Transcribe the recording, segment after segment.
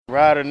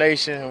Rider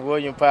Nation,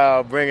 William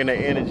Powell bringing the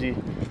energy,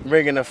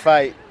 bringing the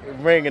fight,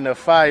 bringing the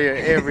fire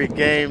every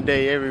game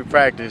day, every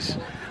practice.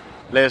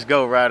 Let's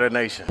go, Rider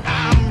Nation.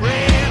 I'm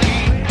ready.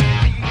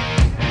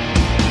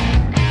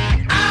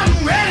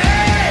 I'm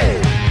ready.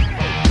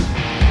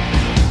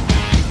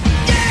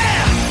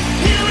 Yeah,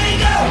 here we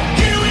go,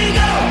 here we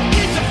go.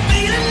 It's a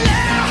feeling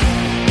now.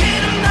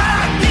 Get 'em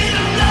high, get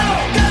 'em low,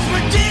 'cause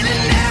we're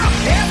dealing now.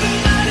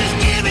 Everybody's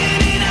giving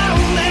it all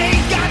they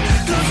got,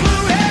 'cause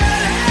we're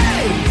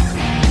ready.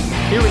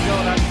 Here we go.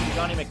 That's the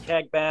Johnny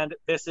McKeag Band.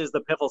 This is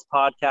the Piffles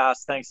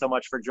Podcast. Thanks so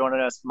much for joining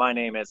us. My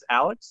name is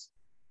Alex.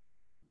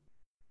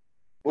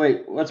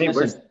 Wait, what's Hey,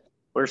 missing?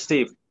 Where's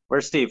Steve?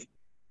 Where's Steve?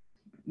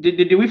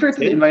 Did we forget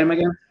to Steve? invite him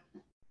again?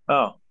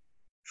 Oh,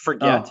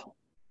 forget.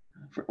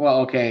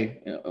 Well,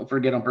 okay.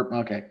 Forget on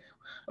purpose.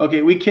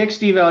 Okay. We kicked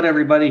Steve out.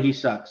 Everybody, he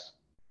sucks.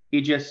 He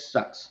just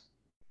sucks.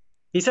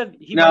 He said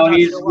he No, might not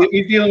he's show up.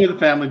 dealing with a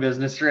family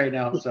business right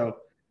now,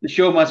 so the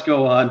show must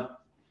go on.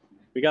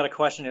 We got to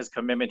question his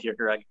commitment here,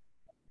 Greg.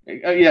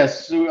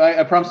 Yes, so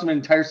I promised him an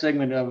entire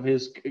segment of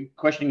his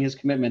questioning his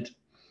commitment.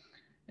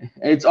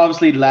 It's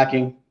obviously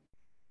lacking.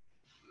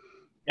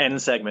 End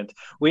segment.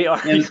 We are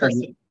End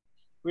segment.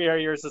 we are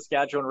your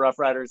Saskatchewan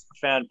Roughriders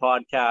fan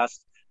podcast.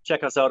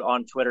 Check us out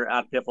on Twitter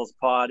at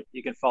PifflesPod.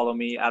 You can follow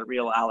me at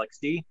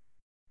RealAlexD.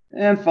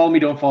 And follow me,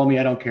 don't follow me.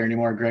 I don't care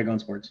anymore. Greg on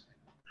Sports.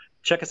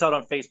 Check us out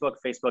on Facebook,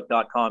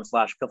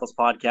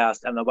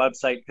 facebook.com/PifflesPodcast, and the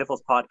website,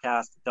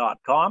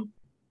 pifflespodcast.com.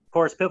 Of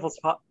course, Piffles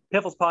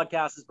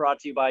Podcast is brought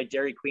to you by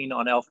Dairy Queen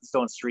on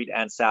Elphinstone Street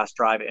and Sass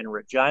Drive in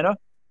Regina.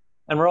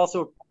 And we're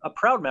also a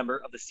proud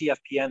member of the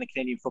CFPN, the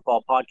Canadian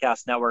Football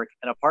Podcast Network,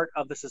 and a part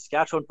of the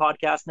Saskatchewan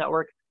Podcast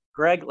Network.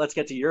 Greg, let's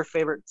get to your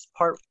favorite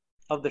part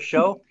of the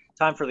show.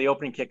 Time for the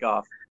opening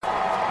kickoff.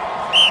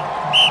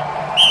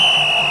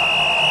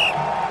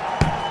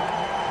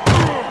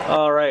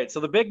 All right, so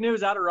the big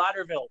news out of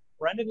Riderville,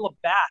 Brendan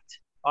Labatt,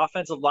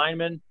 offensive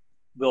lineman,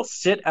 will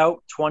sit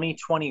out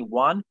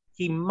 2021.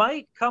 He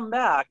might come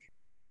back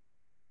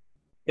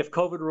if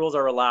COVID rules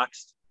are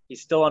relaxed.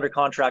 He's still under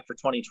contract for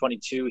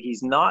 2022.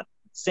 He's not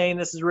saying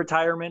this is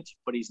retirement,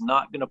 but he's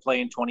not going to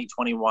play in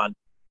 2021.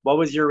 What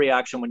was your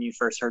reaction when you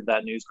first heard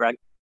that news, Greg?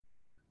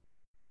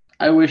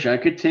 I wish I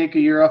could take a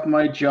year off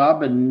my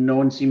job and no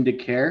one seemed to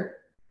care.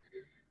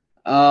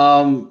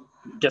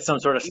 Get some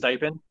sort of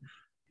stipend?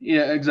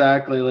 Yeah,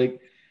 exactly.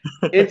 Like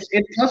it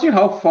tells you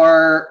how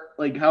far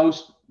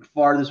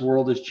this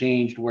world has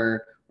changed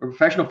where a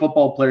professional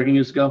football player can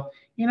just go,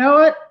 you know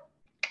what?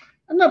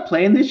 I'm not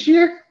playing this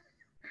year.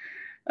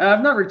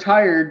 I'm not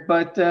retired,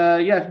 but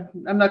yeah,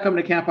 I'm not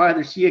coming to camp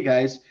either. See you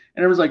guys.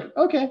 And everyone's like,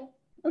 okay,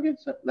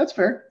 so that's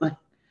fair.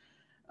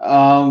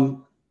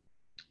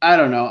 I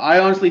don't know. I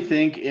honestly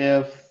think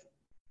if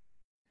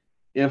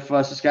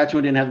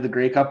Saskatchewan didn't have the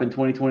Grey Cup in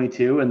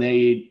 2022 and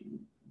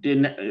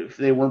if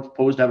they weren't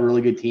supposed to have a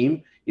really good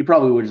team, he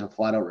probably would have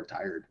flat out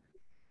retired.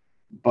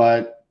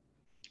 But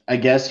I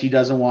guess he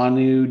doesn't want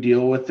to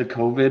deal with the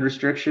COVID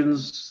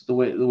restrictions the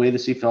way the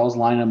CFLs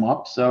line him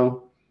up,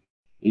 so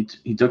he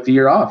took the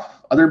year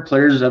off. Other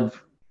players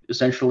have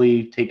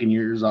essentially taken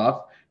years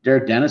off.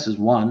 Derek Dennis is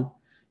one.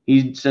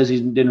 He says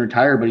he didn't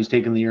retire, but he's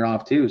taken the year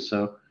off too.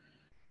 So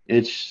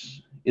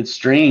it's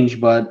strange,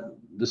 but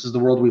this is the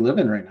world we live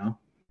in right now.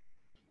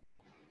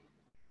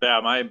 Yeah,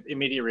 my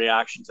immediate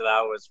reaction to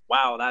that was,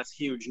 wow, that's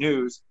huge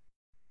news.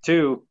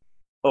 Two,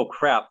 oh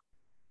crap,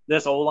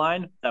 this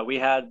O-line that we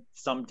had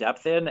some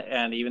depth in,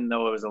 and even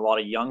though it was a lot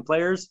of young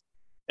players,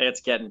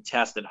 it's getting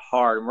tested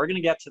hard. And we're going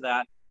to get to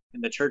that in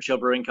the Churchill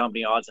Brewing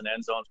Company odds and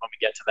end zones when we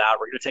get to that.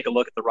 We're going to take a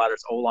look at the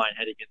Riders O-line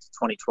heading into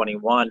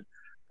 2021.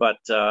 But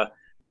I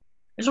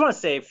just want to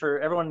say for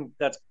everyone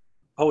that's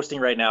posting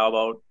right now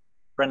about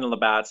Brendan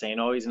Labatt saying,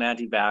 oh, he's an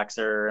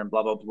anti-vaxxer and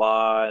blah, blah,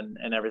 blah,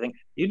 and everything.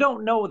 You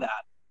don't know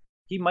that.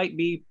 He might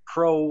be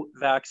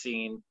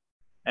pro-vaccine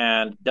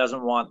and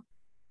doesn't want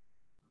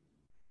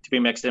to be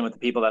mixed in with the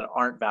people that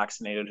aren't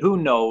vaccinated. Who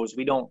knows?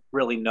 We don't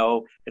really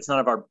know. It's none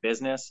of our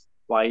business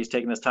why he's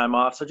taking this time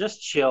off. So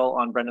just chill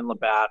on Brendan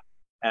Labatt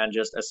and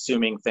just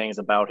assuming things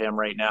about him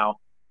right now.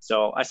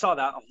 So I saw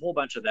that, a whole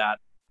bunch of that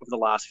over the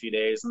last few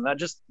days, and that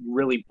just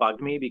really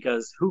bugged me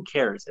because who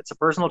cares? It's a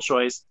personal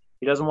choice.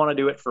 He doesn't want to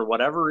do it for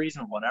whatever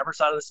reason, whatever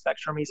side of the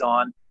spectrum he's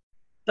on.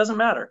 Doesn't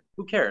matter.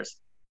 Who cares?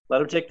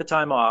 Let him take the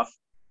time off.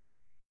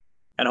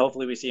 And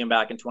hopefully we see him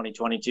back in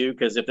 2022,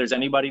 because if there's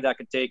anybody that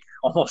could take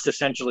almost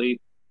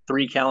essentially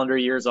 3 calendar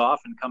years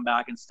off and come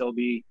back and still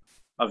be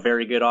a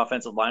very good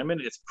offensive lineman,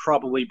 it's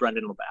probably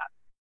Brendan Labatt.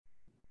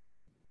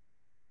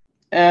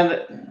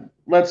 And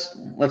let's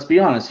be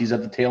honest, he's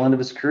at the tail end of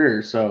his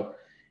career. So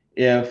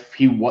if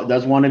he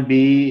does want to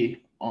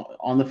be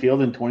on the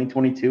field in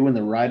 2022 when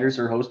the Riders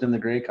are hosting the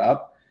Grey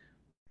Cup,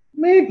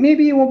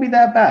 maybe it won't be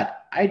that bad.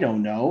 I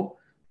don't know.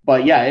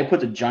 But yeah, it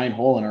puts a giant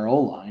hole in our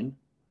O-line.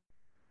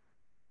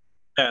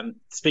 And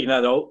speaking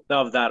of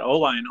that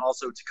O-line,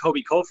 also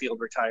Jacoby Cofield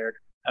retired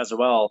as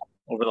well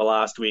over the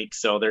last week.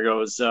 So there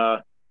goes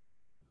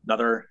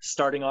another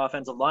starting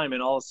offensive lineman.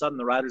 All of a sudden,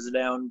 the Riders are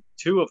down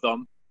 2 of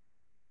them.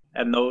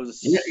 And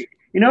those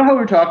You know how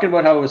we're talking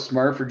about how it was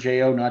smart for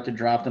Jo not to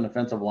draft an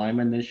offensive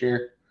lineman this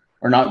year,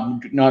 or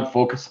not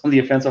focus on the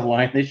offensive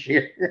line this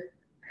year.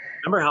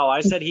 Remember how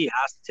I said he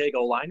has to take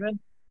O lineman?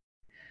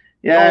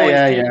 Yeah, Always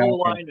yeah, take yeah.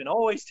 O Okay. lineman.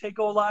 Always take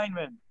O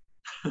lineman.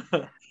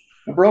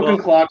 A broken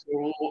Well, clock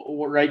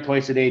will right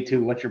twice a day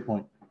too. What's your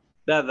point?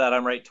 that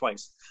I'm right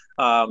twice.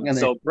 And there,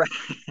 So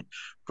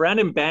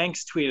Brandon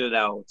Banks tweeted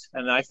out,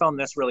 and I found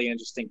this really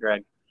interesting,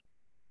 Greg.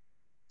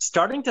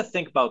 Starting to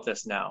think about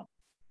this now.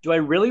 Do I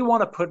really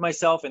want to put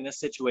myself in this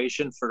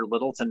situation for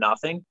little to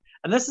nothing?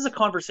 And this is a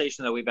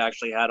conversation that we've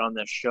actually had on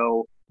this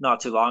show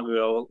not too long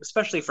ago,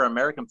 especially for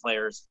American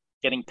players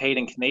getting paid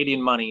in Canadian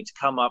money to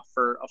come up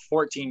for a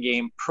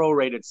 14-game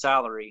prorated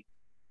salary,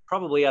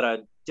 probably at a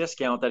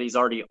discount that he's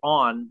already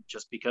on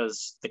just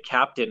because the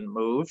cap didn't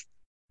move.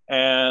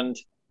 And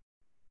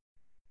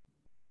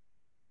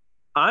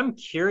I'm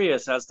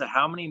curious as to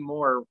how many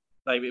more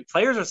like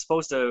players are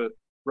supposed to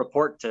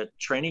report to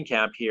training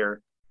camp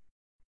here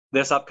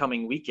this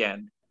upcoming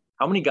weekend.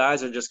 How many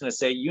guys are just going to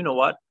say, you know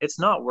what, it's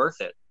not worth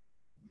it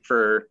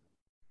for,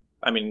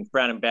 I mean,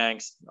 Brandon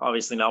Banks,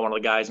 obviously not one of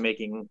the guys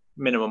making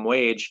minimum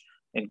wage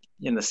in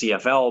the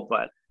CFL,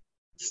 but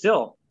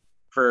still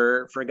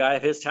for a guy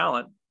of his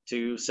talent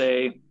to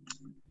say,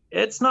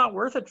 it's not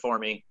worth it for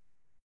me.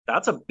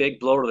 That's a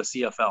big blow to the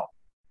CFL.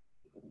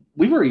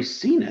 we've already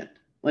seen it.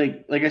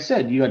 Like I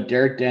said, you got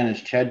Derek Dennis,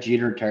 Chad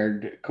Jeter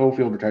retired,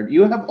 Cofield retired.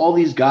 You have all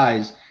these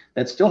guys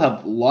that still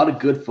have a lot of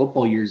good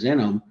football years in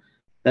them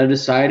that have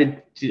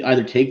decided to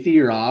either take the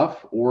year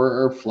off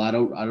or are flat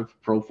out of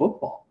pro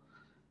football.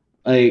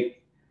 Like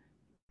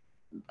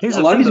Here's a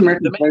the lot of thing: these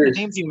American the players.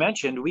 names you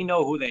mentioned, we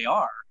know who they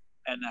are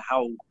and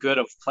how good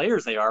of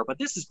players they are. But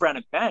this is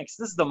Brandon Banks.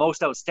 This is the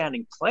most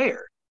outstanding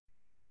player.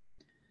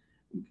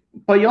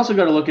 But you also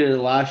got to look at it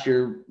last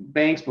year.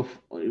 Banks,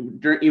 before,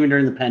 even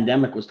during the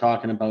pandemic, was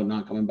talking about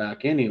not coming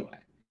back anyway.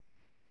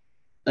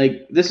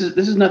 Like this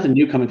is nothing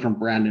new coming from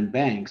Brandon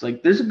Banks.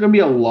 Like there's going to be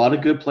a lot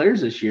of good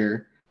players this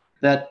year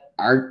that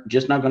are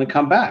just not going to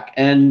come back.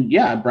 And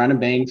yeah, Brandon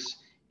Banks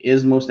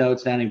is the most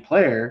outstanding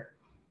player,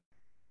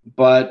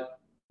 but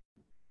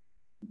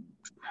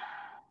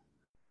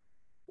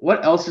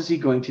what else is he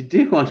going to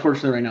do?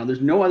 Unfortunately, right now,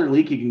 there's no other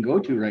league he can go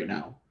to right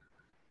now.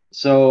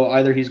 So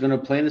either he's going to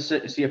play in the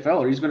CFL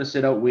or he's going to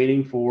sit out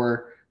waiting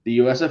for the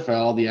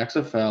USFL, the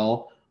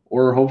XFL,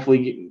 or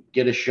hopefully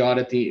get a shot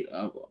at the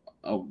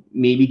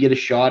maybe get a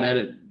shot at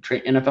a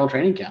NFL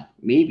training camp,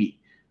 maybe.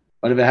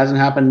 But if it hasn't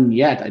happened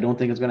yet, I don't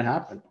think it's going to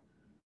happen.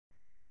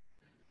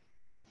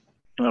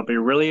 It'll be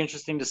really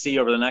interesting to see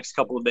over the next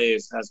couple of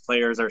days as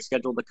players are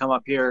scheduled to come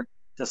up here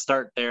to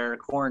start their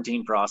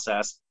quarantine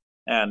process.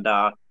 And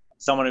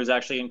someone who's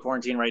actually in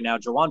quarantine right now,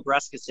 Jawan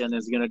Breskison,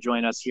 is going to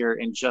join us here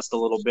in just a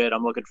little bit.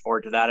 I'm looking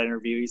forward to that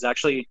interview. He's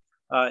actually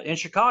in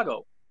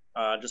Chicago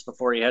just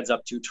before he heads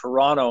up to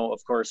Toronto. Of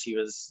course, he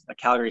was a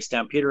Calgary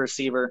Stampede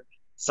receiver,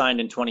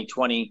 signed in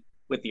 2020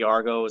 with the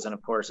Argos, and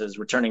of course is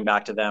returning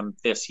back to them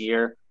this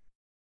year.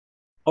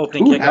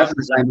 Opening Who kickoff.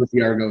 hasn't signed with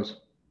the Argos?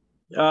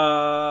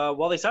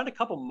 Well, they signed a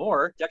couple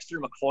more. Dexter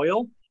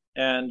McCoyle,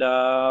 and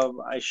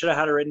I should have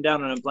had it written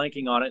down and I'm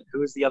blanking on it.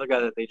 Who is the other guy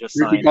that they just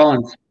Ricky signed?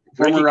 Collins,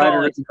 former Ricky rider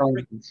Collins. Ricky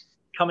Collins.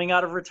 Coming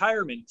out of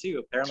retirement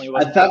too. Apparently, A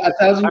wasn't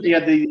thousand, yeah,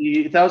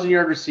 the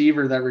 1,000-yard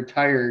receiver that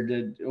retired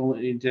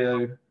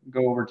to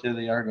go over to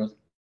the Argos.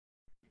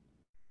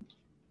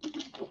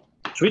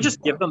 Should we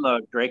just give them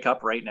the Grey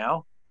Cup right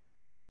now?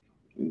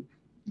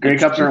 Grey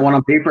Cups aren't one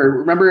on paper.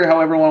 Remember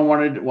how everyone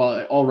wanted,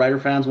 well, all Rider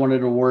fans wanted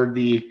to award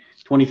the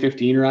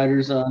 2015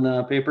 Riders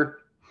on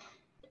paper?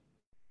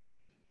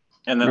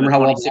 And then Remember the how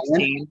well that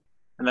 2016,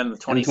 and then the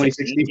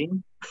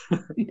 2016?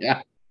 2016.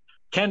 Yeah.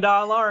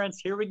 Kendall Lawrence,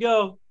 here we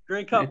go.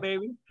 Grey Cup, Yeah.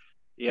 baby.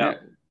 Yeah,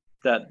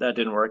 that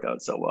didn't work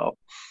out so well.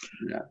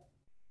 Yeah.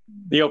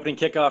 The opening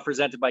kickoff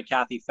presented by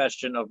Kathy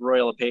Festian of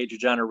Royal LePage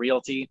Regina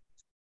Realty.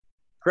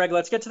 Greg,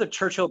 let's get to the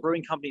Churchill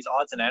Brewing Company's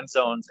odds and end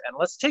zones, and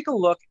let's take a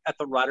look at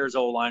the Riders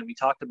O-line. We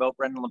talked about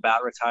Brendan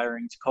Labatt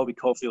retiring, Jacoby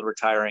Cofield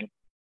retiring.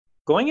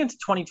 Going into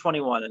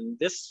 2021, and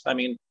this, I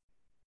mean,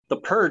 the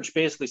purge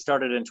basically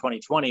started in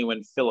 2020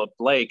 when Philip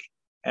Blake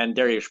and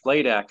Darius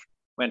Bladek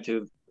went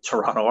to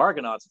Toronto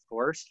Argonauts, of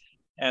course,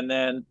 and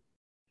then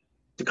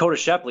Dakota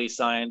Shepley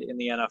signed in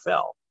the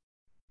NFL.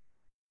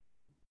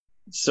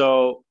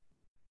 So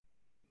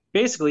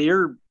basically,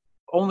 you're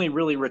only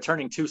really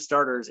returning two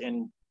starters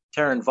in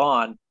Taron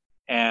Vaughn,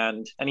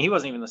 and he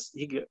wasn't even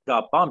he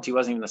got bumped. He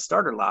wasn't even the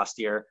starter last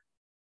year,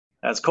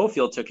 as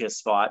Cofield took his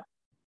spot,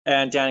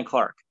 and Dan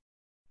Clark.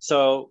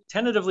 So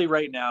tentatively,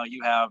 right now,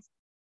 you have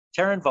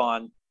Taron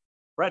Vaughn,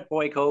 Brett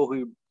Boyko,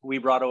 who we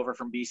brought over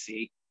from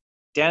BC,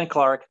 Dan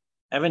Clark,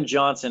 Evan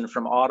Johnson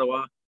from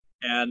Ottawa,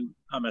 and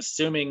I'm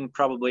assuming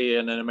probably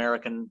an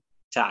American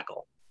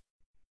tackle.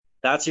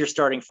 That's your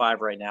starting five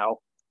right now.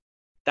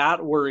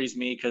 That worries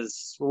me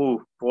because,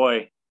 oh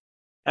boy,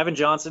 Evan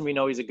Johnson, we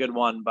know he's a good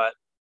one, but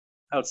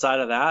outside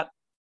of that,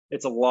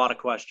 it's a lot of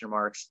question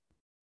marks.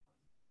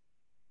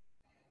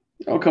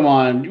 Oh, come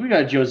on. We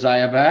got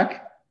Josiah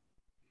back.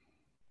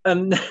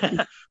 And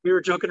we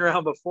were joking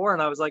around before,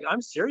 and I was like,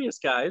 I'm serious,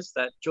 guys,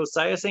 that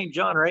Josiah St.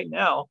 John right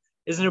now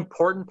is an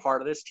important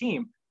part of this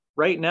team.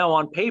 Right now,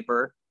 on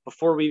paper,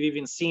 before we've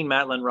even seen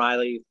Madeline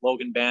Riley,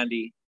 Logan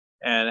Bandy,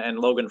 and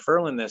Logan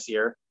Ferlin this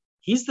year,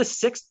 he's the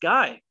sixth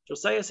guy.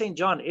 Josiah St.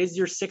 John is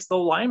your sixth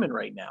O lineman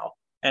right now.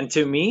 And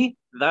to me,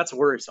 that's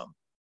worrisome.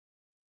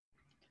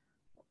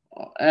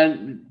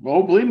 And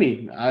believe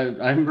me,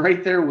 I'm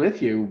right there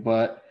with you,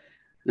 but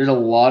there's a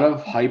lot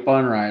of hype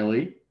on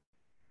Riley.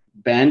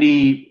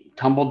 Bandy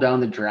tumbled down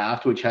the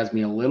draft, which has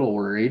me a little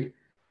worried.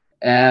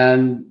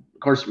 And of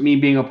course, me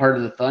being a part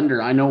of the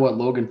Thunder, I know what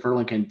Logan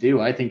Ferlin can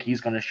do. I think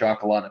he's going to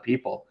shock a lot of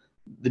people.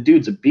 The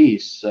dude's a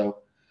beast. So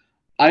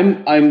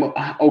I'm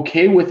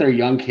okay with our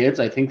young kids.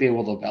 I think they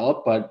will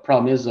develop, but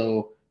problem is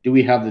though, do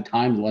we have the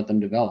time to let them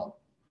develop?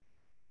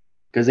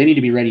 Because they need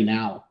to be ready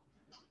now.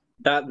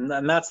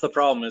 And that's the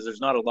problem, is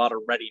there's not a lot of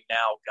ready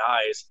now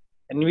guys.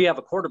 And we have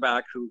a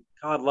quarterback who,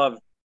 God love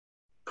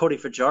Cody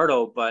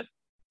Fajardo, but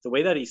the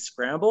way that he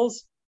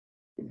scrambles.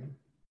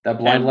 That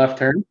blind left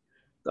turn?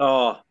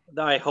 Oh,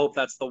 I hope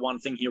that's the one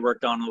thing he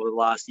worked on over the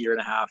last year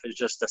and a half, is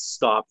just to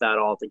stop that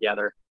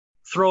altogether.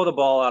 Throw the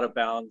ball out of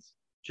bounds.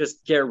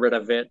 Just get rid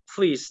of it.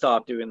 Please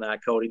stop doing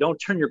that, Cody. Don't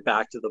turn your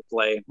back to the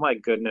play. My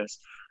goodness.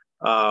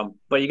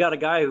 But you got a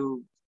guy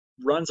who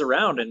runs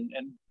around and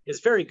is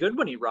very good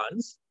when he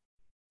runs.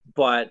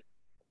 But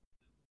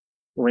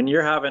when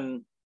you're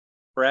having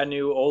brand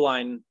new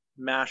O-line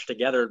mashed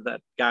together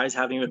that guys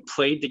haven't even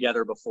played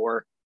together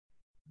before,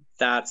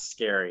 that's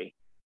scary.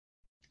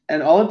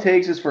 And all it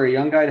takes is for a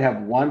young guy to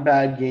have one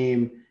bad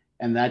game,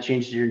 and that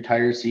changes your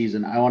entire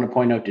season. I want to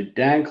point out to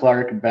Dan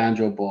Clark and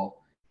Banjo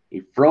Bull.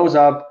 He froze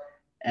up,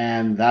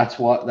 and that's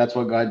what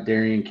got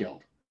Darian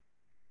killed.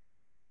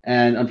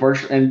 And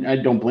unfortunately, and I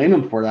don't blame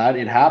him for that.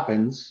 It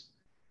happens.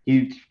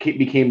 He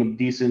became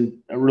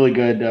a really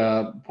good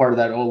part of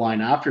that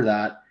O-line after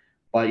that.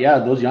 But yeah,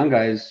 those young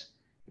guys,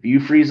 if you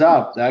freeze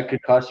up, that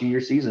could cost you your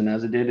season,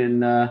 as it did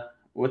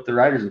with the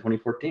Riders in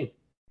 2014.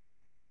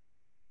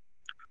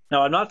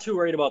 No, I'm not too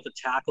worried about the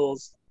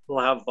tackles. We'll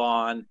have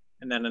Vaughn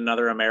and then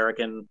another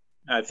American.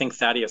 I think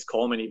Thaddeus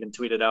Coleman even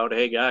tweeted out,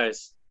 "Hey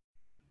guys,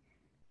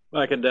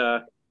 I could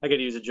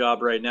use a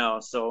job right now."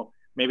 So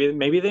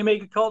maybe they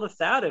make a call to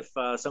Thad if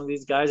some of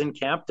these guys in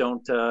camp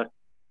don't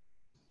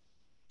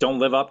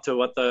live up to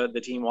what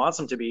the team wants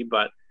them to be.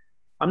 But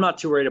I'm not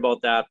too worried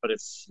about that. But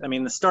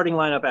the starting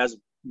lineup as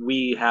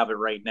we have it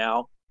right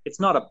now, it's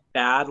not a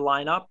bad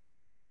lineup.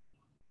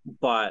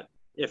 But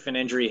if an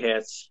injury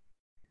hits,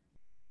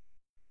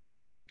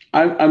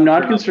 I'm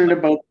not concerned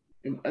about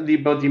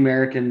the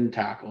American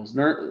tackles.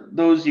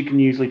 Those you can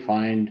usually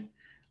find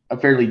a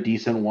fairly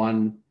decent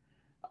one.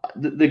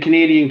 The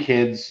Canadian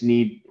kids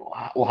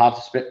will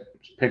have to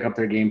pick up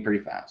their game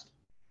pretty fast.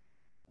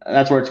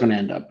 That's where it's going to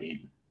end up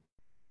being.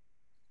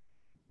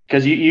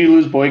 Because you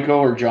lose Boyko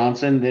or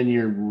Johnson, then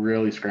you're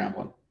really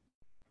scrambling.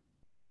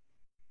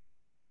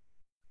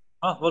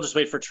 Oh, we'll just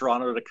wait for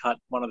Toronto to cut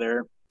one of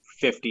their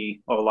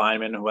 50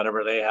 O-linemen or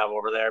whatever they have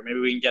over there. Maybe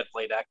we can get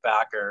Bladek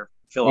back or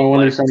Philip. When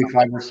there's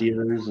 75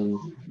 receivers.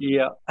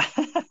 Yeah.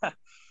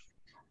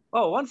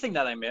 Oh, one thing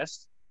that I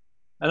missed.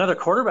 Another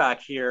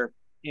quarterback here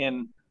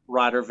in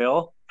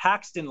Riderville,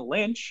 Paxton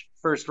Lynch,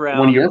 first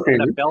round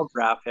NFL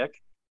draft pick.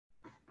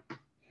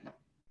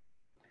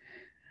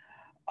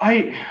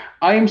 I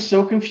am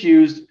so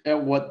confused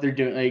at what they're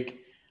doing. Like,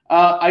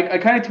 I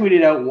kind of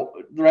tweeted out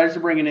the Riders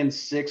are bringing in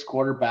 6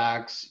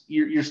 quarterbacks.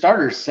 Your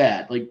starter's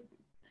set. Like,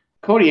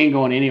 Cody ain't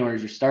going anywhere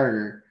as your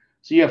starter.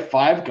 So you have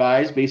 5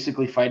 guys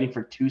basically fighting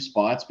for 2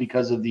 spots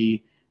because of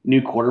the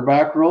new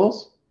quarterback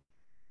rules.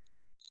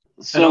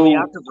 So and on the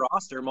active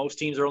roster, most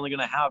teams are only going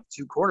to have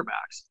 2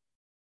 quarterbacks.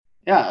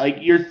 Yeah, like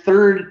your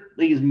third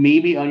is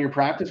maybe on your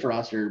practice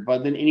roster,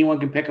 but then anyone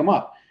can pick them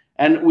up.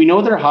 And we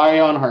know they're high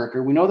on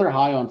Harker. We know they're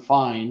high on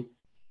Fine.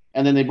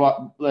 And then they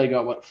got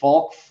what,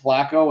 Falk,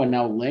 Flacco, and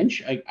now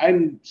Lynch.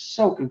 I'm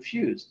so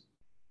confused.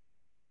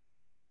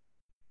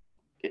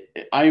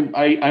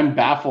 I'm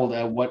baffled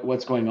at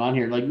what's going on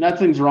here. Like,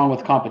 nothing's wrong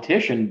with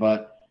competition,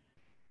 but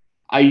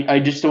I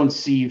just don't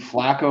see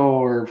Flacco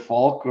or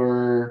Falk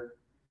or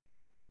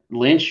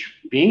Lynch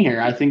being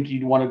here. I think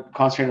you'd want to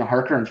concentrate on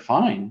Harker and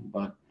Fine,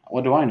 but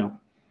what do I know?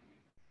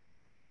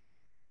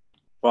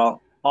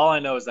 Well, all I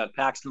know is that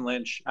Paxton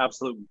Lynch,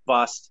 absolute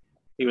bust.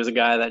 He was a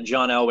guy that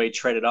John Elway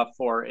traded up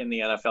for in the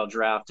NFL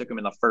draft, took him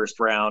in the first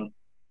round,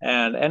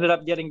 and ended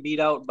up getting beat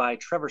out by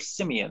Trevor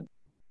Siemian,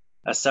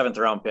 a 7th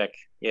round pick.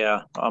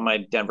 Yeah, on my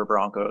Denver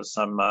Broncos.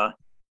 That's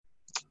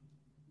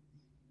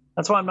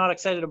why I'm not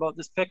excited about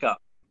this pickup.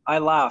 I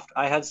laughed.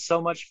 I had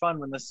so much fun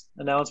when this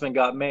announcement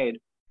got made. I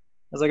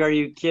was like, are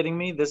you kidding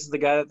me? This is the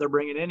guy that they're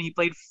bringing in? He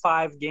played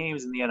 5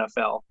 games in the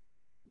NFL.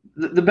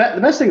 The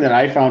best thing that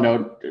I found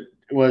out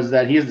was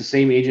that he is the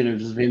same agent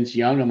as Vince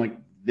Young. I'm like,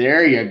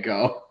 there you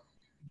go.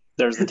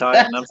 There's the tie.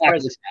 And I'm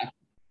surprised.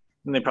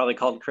 And they probably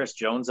called Chris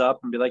Jones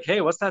up and be like,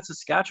 hey, what's that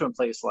Saskatchewan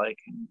place like?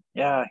 And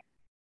yeah.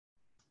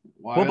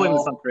 We'll blame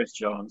this on Chris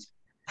Jones.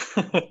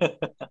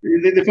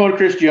 They phoned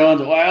Chris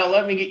Jones. Well,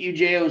 let me get you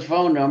J.O.'s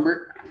phone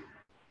number.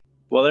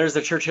 Well, there's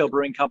the Churchill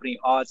Brewing Company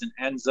odds and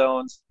end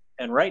zones.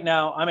 And right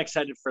now, I'm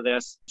excited for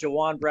this.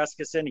 Jawan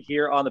Breskison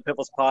here on the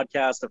Piffles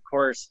podcast, of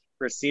course,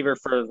 receiver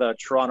for the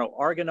Toronto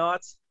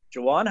Argonauts.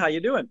 Jawan, how you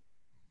doing?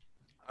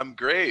 I'm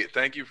great.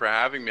 Thank you for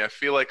having me. I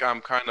feel like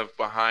I'm kind of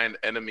behind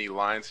enemy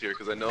lines here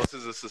because I know this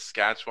is a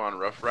Saskatchewan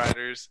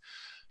Roughriders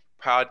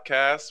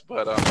podcast,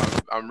 but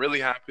I'm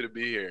really happy to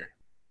be here.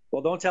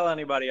 Well, don't tell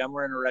anybody. I'm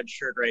wearing a red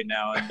shirt right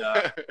now,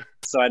 and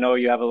so I know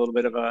you have a little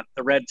bit of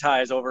the red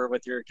ties over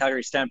with your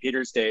Calgary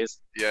Stampeders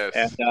days. Yes.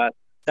 And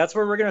that's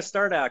where we're going to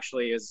start.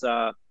 Actually, is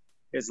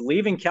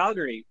leaving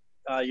Calgary.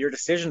 Your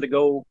decision to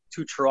go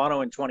to Toronto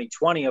in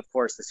 2020, of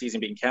course, the season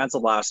being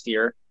canceled last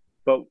year.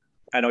 But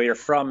I know you're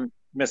from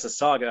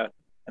Mississauga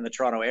and the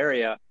Toronto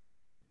area.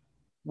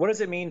 What does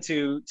it mean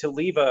to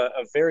leave a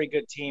very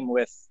good team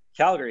with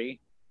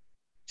Calgary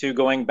to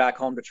going back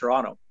home to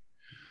Toronto?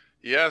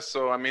 Yeah,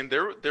 so I mean,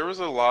 there was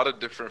a lot of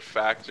different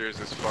factors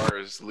as far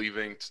as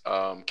leaving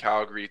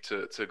Calgary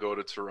to go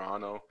to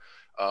Toronto.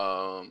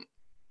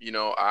 You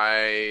know,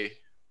 I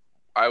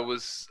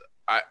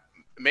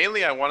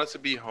mainly I wanted to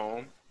be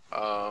home.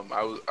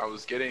 I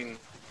was getting,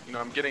 you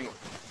know, I'm getting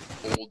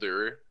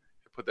older.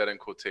 I put that in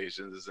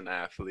quotations as an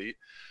athlete,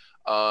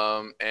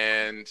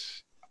 and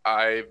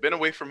I've been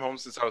away from home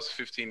since I was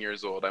 15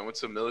 years old. I went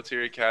to a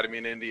military academy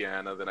in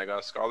Indiana. Then I got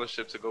a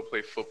scholarship to go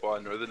play football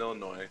in Northern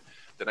Illinois.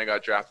 Then I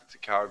got drafted to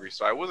Calgary.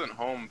 So I wasn't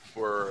home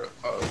for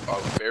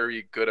a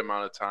very good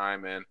amount of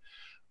time. And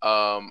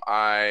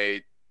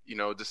I, you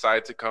know,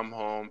 decided to come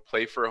home,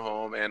 play for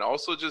home, and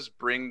also just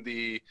bring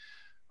the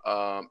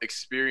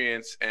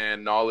experience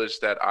and knowledge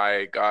that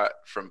I got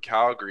from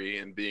Calgary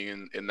and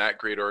being in that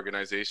great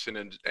organization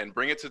and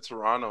bring it to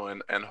Toronto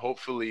and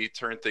hopefully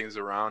turn things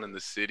around in the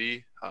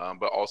city,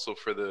 but also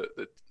for the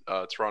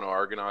Toronto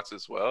Argonauts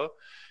as well.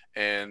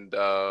 And,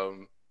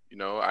 you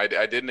know, I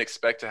didn't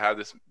expect to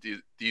have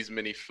these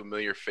many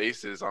familiar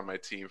faces on my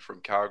team from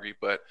Calgary,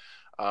 but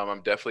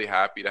I'm definitely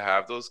happy to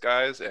have those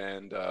guys.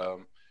 And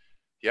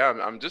yeah,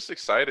 I'm just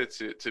excited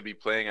to be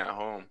playing at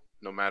home,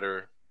 no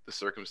matter the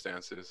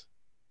circumstances.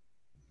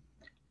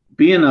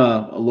 Being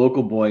a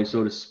local boy,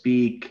 so to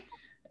speak,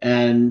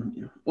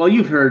 and well,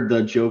 you've heard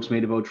the jokes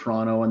made about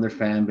Toronto and their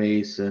fan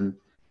base and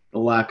the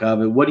lack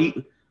of it. What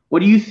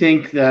do you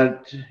think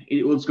that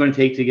it's going to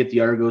take to get the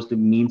Argos to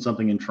mean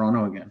something in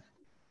Toronto again?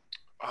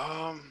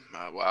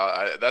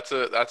 Wow, that's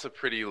a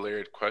pretty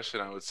layered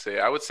question. I would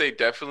say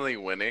definitely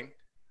winning,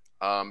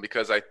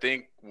 because I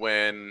think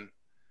when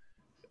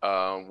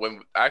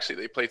actually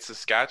they played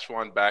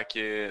Saskatchewan back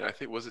in, I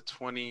think, was it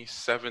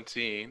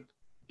 2017?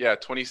 Yeah,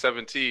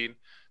 2017.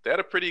 They had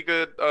a pretty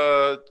good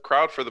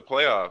crowd for the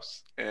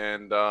playoffs,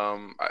 and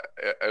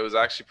it was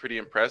actually pretty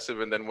impressive.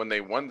 And then when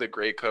they won the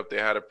Grey Cup, they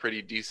had a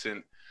pretty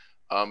decent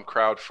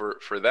crowd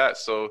for that.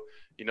 So,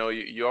 you know,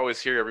 you always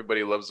hear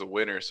everybody loves a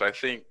winner. So I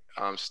think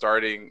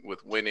starting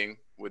with winning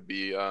would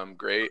be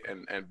great,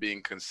 and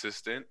being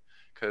consistent,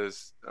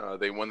 because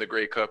they won the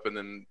Grey Cup, and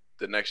then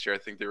the next year I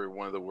think they were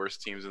one of the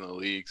worst teams in the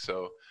league.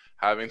 So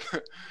having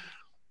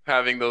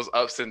those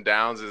ups and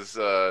downs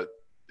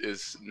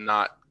is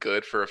not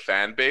good for a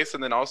fan base.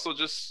 And then also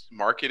just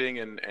marketing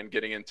and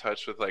getting in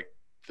touch with like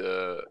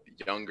the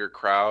younger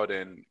crowd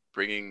and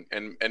bringing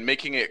and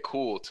making it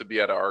cool to be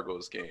at an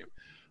Argos game.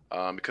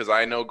 Because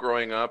I know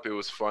growing up, it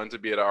was fun to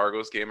be at an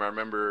Argos game. I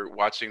remember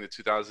watching the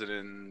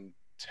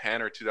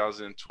 2010 or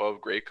 2012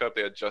 Grey Cup.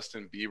 They had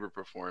Justin Bieber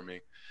performing,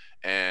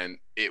 and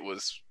it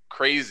was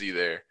crazy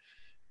there.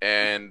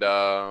 And,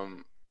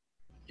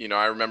 you know,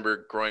 I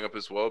remember growing up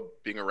as well,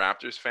 being a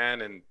Raptors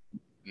fan, and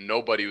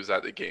nobody was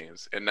at the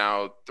games. And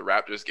now the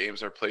Raptors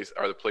games are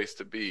the place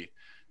to be.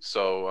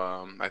 So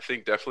I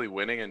think definitely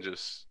winning and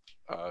just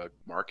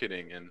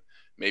marketing and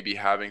maybe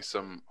having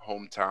some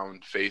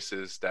hometown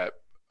faces that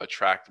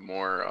attract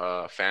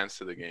more fans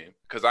to the game,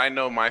 because I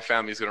know my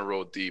family's gonna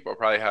roll deep. I'll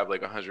probably have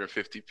like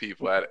 150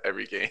 people at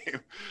every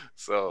game.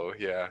 So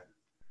yeah.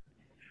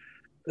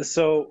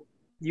 So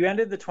you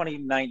ended the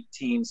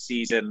 2019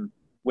 season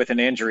with an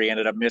injury,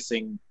 ended up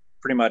missing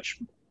pretty much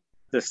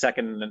the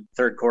second and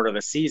third quarter of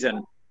the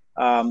season.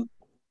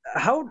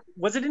 How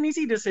was it an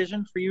easy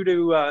decision for you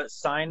to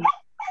sign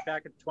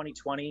back in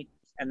 2020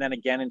 and then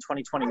again in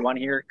 2021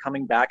 here,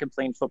 coming back and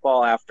playing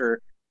football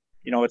after,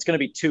 you know, it's going to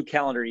be 2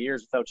 calendar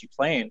years without you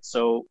playing?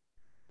 So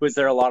was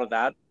there a lot of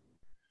that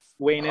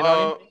weighing in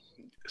on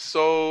you?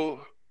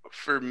 So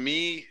for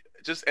me,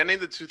 just ending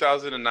the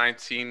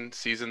 2019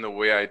 season the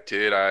way I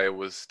did, I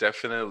was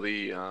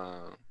definitely,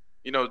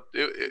 you know,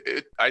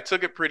 I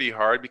took it pretty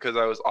hard because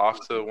I was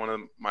off to one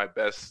of my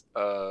best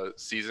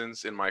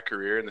seasons in my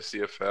career in the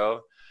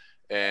CFL.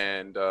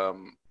 And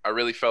I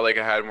really felt like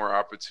I had more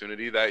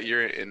opportunity that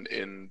year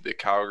in the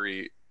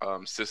Calgary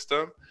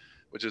system,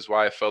 which is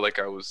why I felt like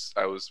I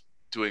was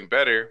doing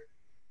better.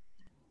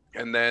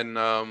 And then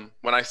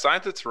when I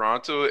signed to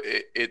Toronto,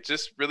 it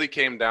just really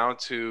came down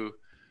to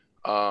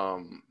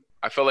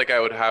I felt like I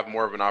would have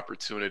more of an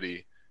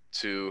opportunity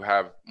to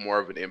have more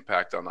of an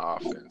impact on the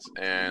offense.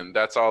 And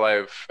that's all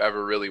I've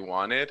ever really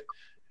wanted.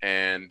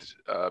 And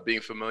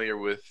being familiar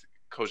with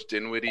Coach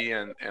Dinwiddie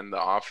and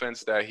the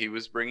offense that he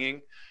was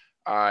bringing,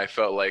 I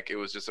felt like it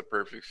was just a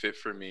perfect fit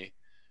for me.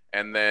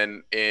 And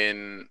then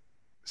in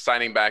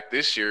signing back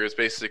this year is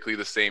basically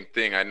the same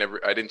thing. I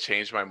didn't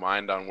change my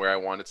mind on where I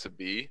wanted to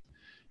be,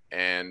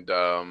 and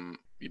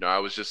I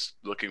was just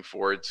looking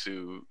forward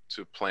to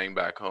playing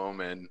back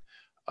home and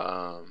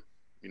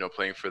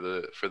playing for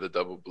the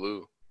Double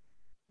Blue.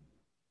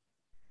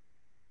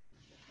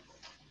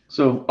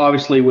 So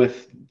obviously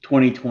with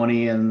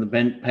 2020 and the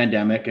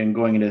pandemic and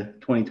going into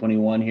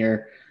 2021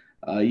 here,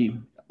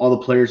 all the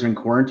players are in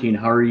quarantine.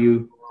 How are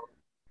you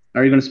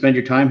going to spend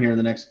your time here in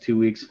the next 2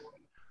 weeks?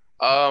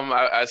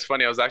 It's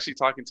funny. I was actually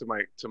talking to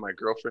my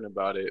girlfriend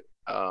about it.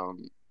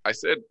 I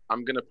said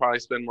I'm gonna probably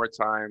spend more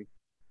time,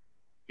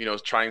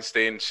 try and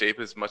stay in shape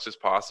as much as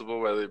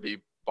possible, whether it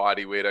be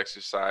body weight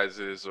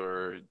exercises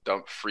or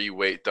free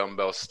weight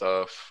dumbbell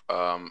stuff.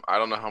 I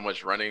don't know how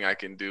much running I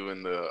can do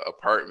in the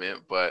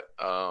apartment, but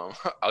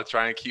I'll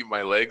try and keep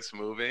my legs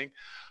moving.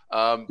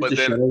 But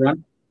then,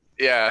 run?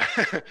 Yeah,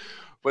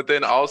 but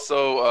then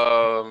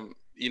also,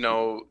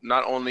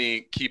 not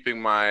only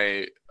keeping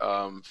my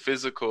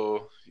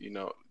physical,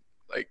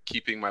 like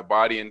keeping my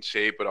body in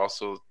shape, but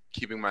also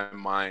keeping my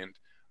mind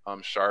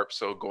sharp.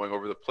 So going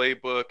over the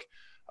playbook,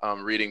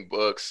 reading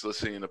books,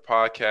 listening to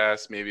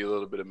podcasts, maybe a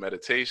little bit of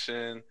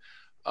meditation,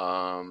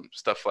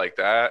 stuff like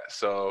that.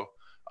 So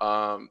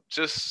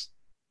just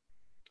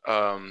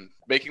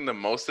making the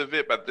most of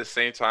it, but at the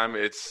same time,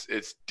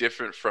 it's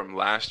different from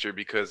last year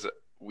because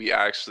we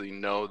actually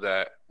know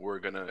that we're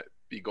gonna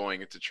be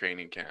going into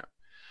training camp.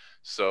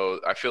 So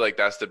I feel like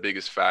that's the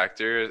biggest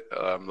factor.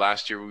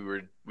 Last year we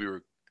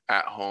were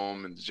at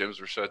home and the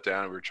gyms were shut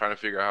down. We were trying to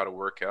figure out how to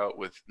work out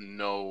with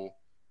no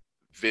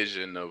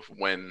vision of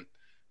when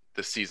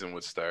the season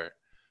would start.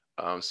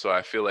 So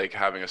I feel like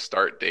having a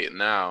start date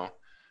now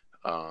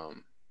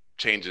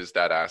changes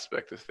that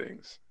aspect of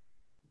things.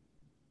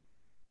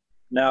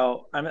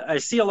 Now, I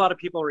see a lot of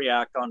people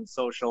react on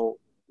social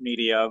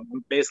media,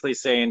 basically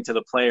saying to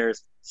the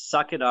players,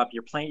 "Suck it up.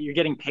 You're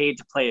getting paid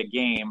to play a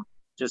game.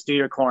 Just do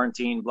your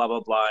quarantine, blah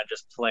blah blah, and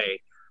just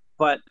play."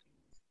 But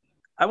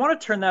I want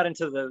to turn that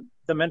into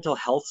the mental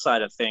health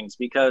side of things,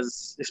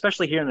 because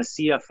especially here in the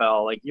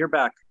CFL, like you're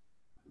back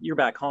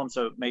home,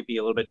 so it might be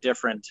a little bit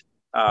different,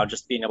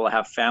 just being able to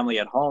have family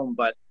at home.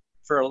 But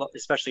for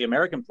especially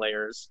American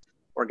players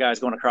or guys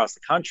going across the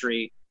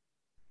country,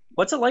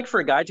 what's it like for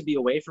a guy to be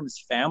away from his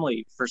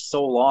family for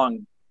so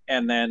long?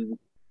 And then,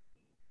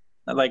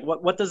 like,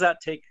 what does that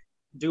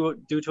do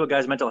to a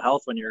guy's mental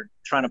health when you're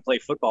trying to play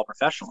football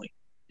professionally?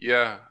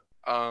 Yeah.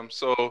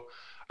 So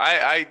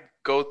I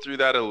go through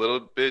that a little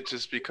bit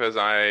just because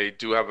I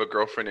do have a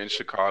girlfriend in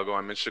Chicago.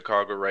 I'm in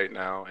Chicago right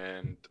now,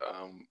 and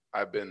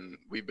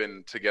we've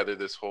been together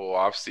this whole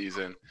off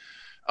season.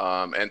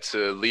 And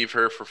to leave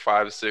her for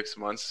 5 to 6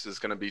 months is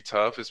going to be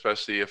tough,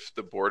 especially if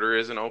the border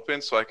isn't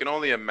open. So I can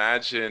only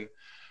imagine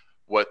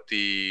what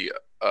the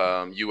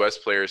U.S.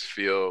 players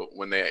feel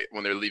when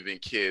they're leaving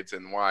kids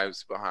and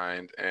wives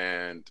behind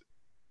and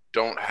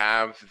don't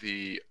have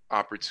the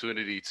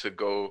opportunity to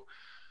go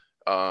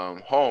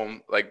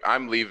home. Like,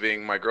 I'm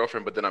leaving my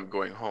girlfriend, but then I'm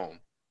going home,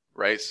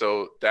 right?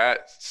 So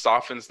that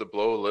softens the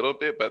blow a little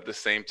bit, but at the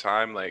same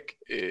time, like,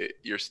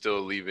 you're still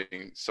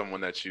leaving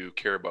someone that you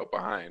care about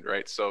behind,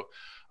 right? So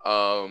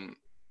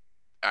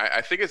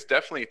I think it's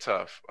definitely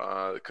tough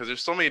because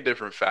there's so many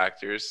different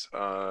factors.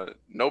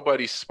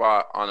 Nobody's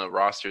spot on a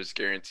roster is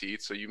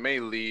guaranteed. So you may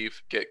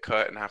leave, get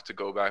cut, and have to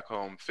go back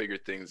home, figure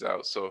things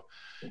out. So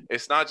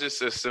it's not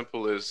just as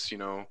simple as,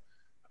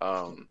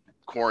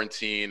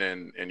 quarantine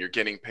and you're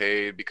getting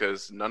paid,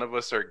 because none of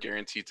us are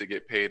guaranteed to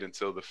get paid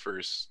until the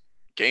first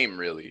game,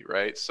 really,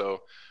 right?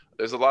 So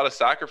there's a lot of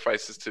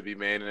sacrifices to be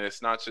made, and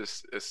it's not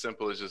just as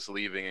simple as just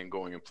leaving and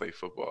going and play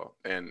football.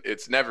 And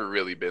it's never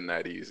really been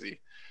that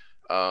easy.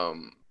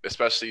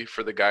 Especially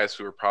for the guys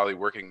who are probably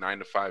working 9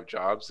 to 5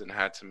 jobs and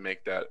had to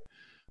make that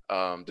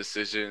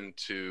decision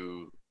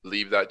to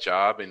leave that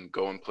job and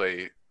go and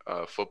play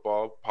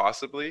football,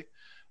 possibly.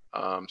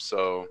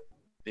 So,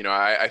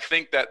 I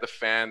think that the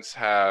fans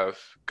have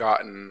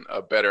gotten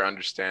a better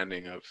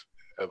understanding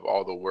of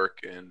all the work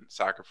and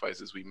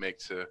sacrifices we make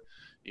to,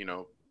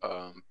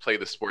 play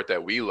the sport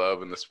that we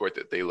love and the sport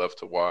that they love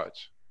to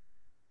watch.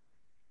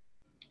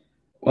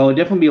 Well, it'd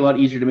definitely be a lot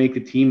easier to make the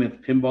team if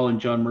Pinball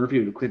and John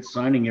Murphy would quit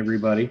signing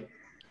everybody.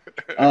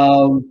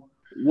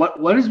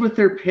 What is with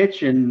their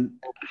pitch, and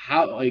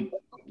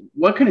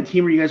what kind of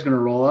team are you guys going to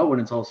roll out when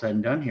it's all said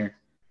and done here?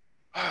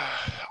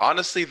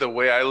 Honestly, the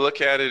way I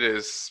look at it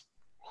is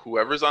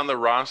whoever's on the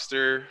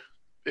roster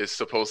is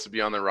supposed to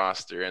be on the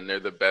roster, and they're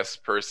the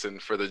best person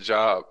for the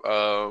job.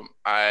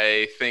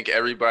 I think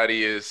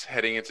everybody is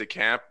heading into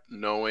camp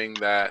knowing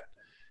that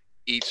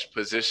each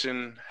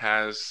position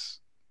has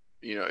 –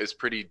 is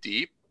pretty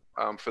deep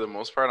for the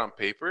most part on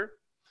paper.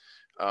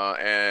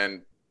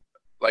 And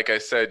like I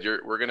said,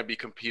 we're going to be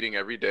competing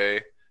every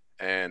day,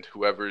 and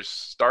whoever's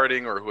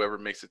starting or whoever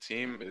makes a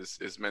team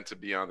is meant to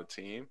be on the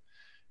team.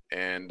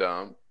 And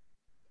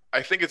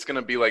I think it's going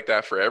to be like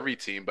that for every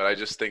team, but I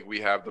just think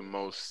we have the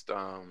most,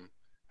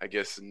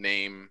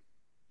 name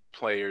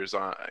players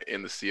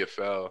in the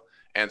CFL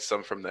and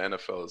some from the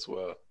NFL as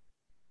well.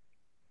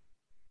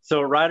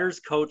 So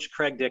Riders coach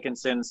Craig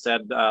Dickinson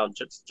said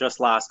just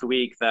last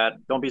week that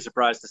don't be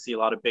surprised to see a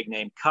lot of big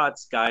name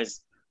cuts,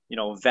 guys,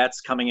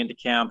 vets coming into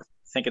camp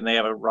thinking they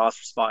have a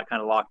roster spot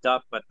kind of locked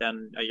up, but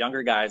then a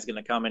younger guy is going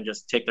to come and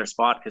just take their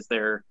spot because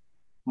they're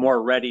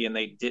more ready and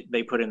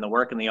they put in the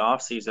work in the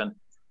off season.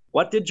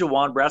 What did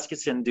Juwan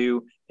Brescacin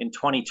do in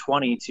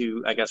 2020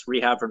 to, I guess,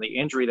 rehab from the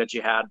injury that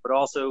you had, but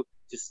also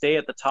to stay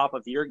at the top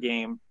of your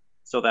game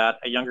so that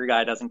a younger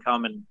guy doesn't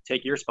come and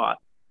take your spot?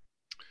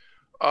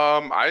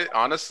 I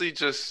honestly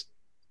just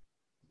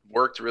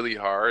worked really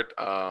hard.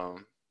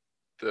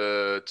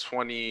 The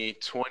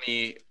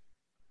 2020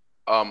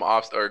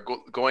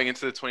 going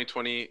into the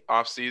 2020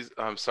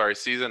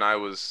 season, I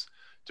was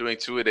doing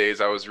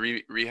 2-a-days. I was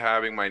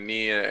rehabbing my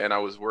knee and I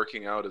was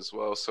working out as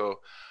well. So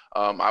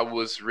I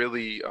was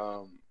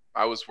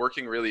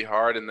working really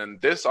hard. And then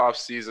this off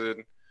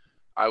season,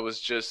 I was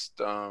just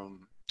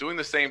doing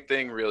the same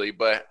thing really,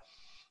 but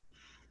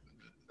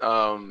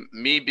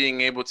me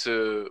being able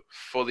to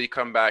fully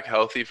come back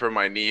healthy from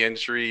my knee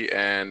injury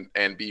and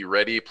be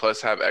ready,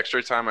 plus have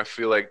extra time, I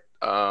feel like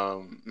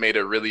made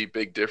a really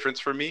big difference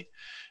for me.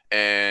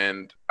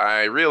 And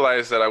I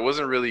realized that I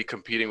wasn't really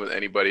competing with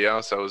anybody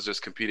else. I was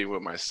just competing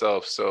with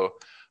myself. So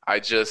I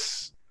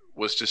just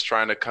was just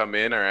trying to come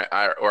in, or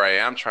I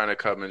am trying to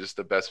come in just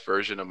the best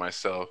version of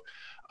myself.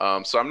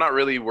 So I'm not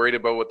really worried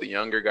about what the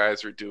younger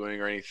guys are doing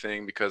or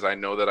anything, because I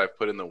know that I've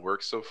put in the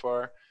work so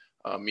far.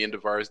 Me and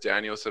DeVaris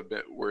Daniels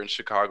were in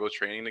Chicago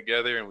training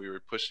together, and we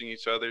were pushing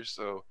each other.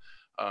 So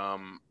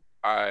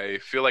I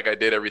feel like I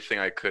did everything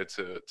I could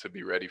to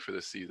be ready for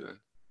the season.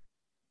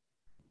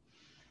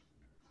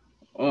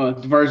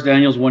 DeVaris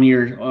Daniels, one of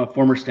your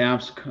former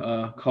Stamps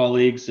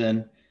colleagues, and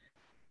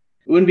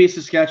it wouldn't be a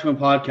Saskatchewan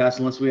podcast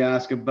unless we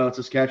ask about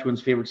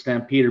Saskatchewan's favorite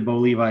Stampeder, Bo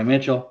Levi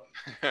Mitchell.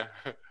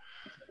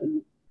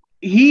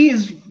 He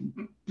is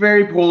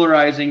very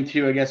polarizing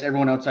to, I guess,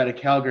 everyone outside of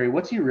Calgary.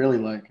 What's he really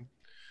like?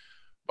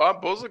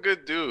 Bo's a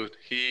good dude.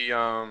 He,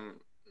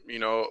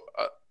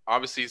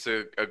 obviously he's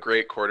a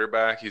great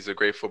quarterback. He's a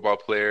great football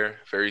player,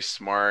 very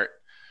smart.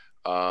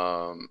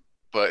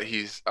 But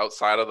he's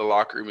outside of the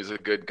locker room. He's a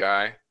good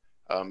guy.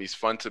 He's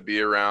fun to be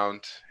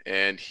around,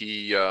 and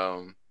he,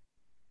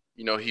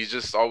 he's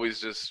just always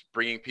just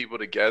bringing people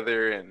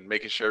together and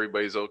making sure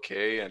everybody's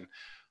okay. And,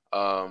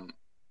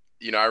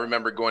 I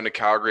remember going to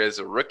Calgary as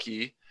a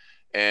rookie,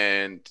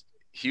 and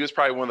he was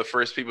probably one of the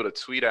first people to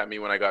tweet at me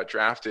when I got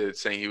drafted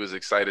saying he was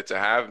excited to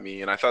have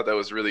me. And I thought that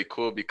was really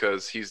cool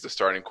because he's the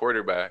starting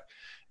quarterback.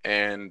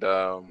 And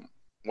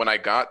when I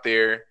got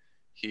there,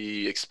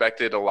 he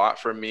expected a lot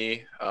from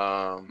me.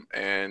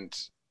 And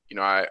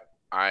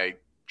I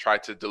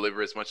tried to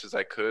deliver as much as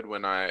I could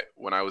when I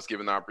was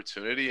given the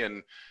opportunity,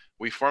 and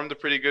we formed a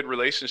pretty good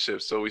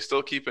relationship. So we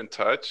still keep in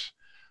touch.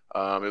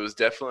 It was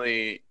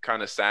definitely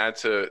kind of sad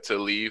to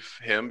leave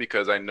him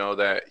because I know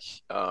that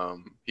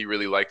he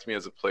really liked me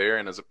as a player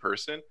and as a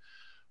person.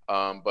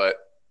 But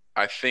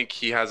I think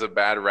he has a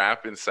bad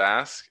rap in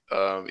Sask,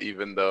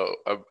 even though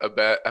a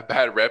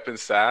bad rep in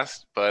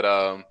Sask. But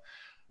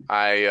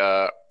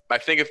I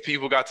think if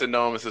people got to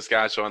know him in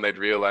Saskatchewan, they'd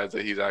realize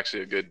that he's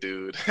actually a good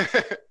dude.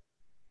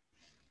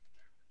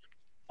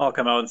 I'll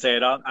come out and say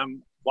it.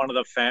 I'm one of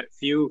the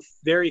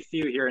very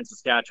few here in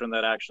Saskatchewan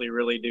that actually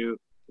really do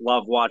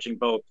love watching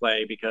Bo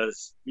play,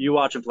 because you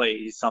watch him play,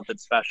 he's something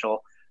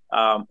special.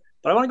 But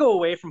I want to go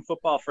away from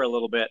football for a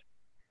little bit.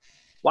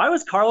 Why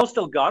was Carlos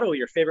Delgado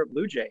your favorite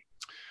Blue Jay?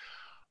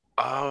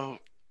 Oh,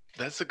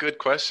 that's a good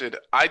question.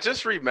 I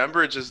just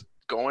remember just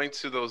going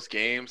to those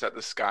games at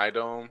the Sky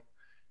Dome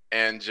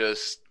and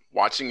just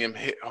watching him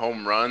hit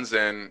home runs.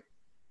 And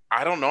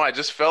I don't know, I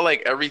just felt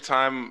like every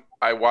time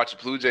I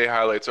watched Blue Jay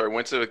highlights or I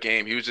went to a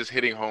game, he was just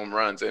hitting home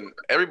runs. And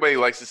everybody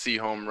likes to see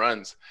home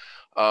runs.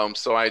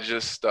 So I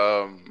just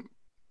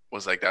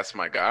was like, that's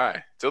my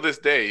guy. Till this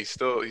day, he's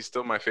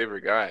still my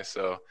favorite guy.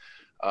 So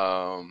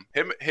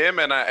him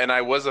and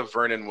I was a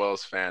Vernon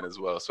Wells fan as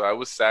well. So I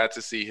was sad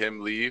to see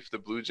him leave the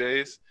Blue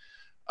Jays.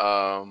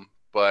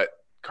 But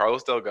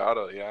Carlos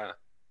Delgado, yeah,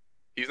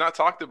 he's not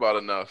talked about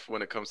enough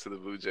when it comes to the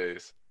Blue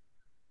Jays.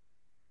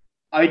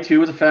 I too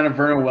was a fan of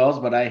Vernon Wells,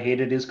 but I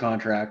hated his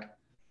contract.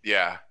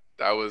 Yeah,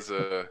 that was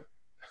a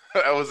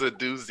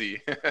doozy.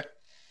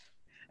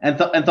 And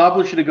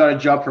Thopler should have got a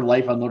job for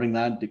life unloading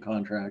that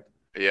contract.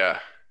 Yeah,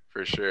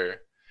 for sure.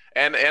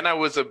 And I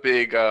was a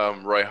big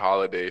Roy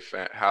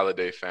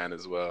Halladay fan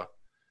as well.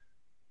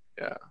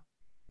 Yeah.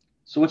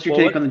 So what's your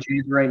take on the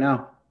Jays right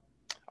now?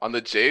 On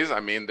the Jays,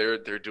 I mean,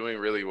 they're doing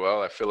really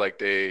well. I feel like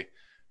they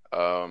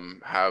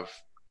have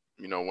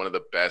one of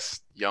the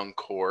best young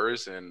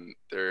cores, and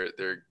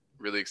they're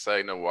really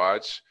exciting to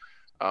watch.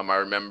 I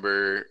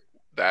remember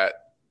that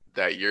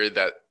year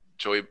that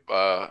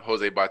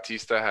Jose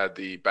Bautista had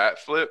the bat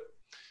flip.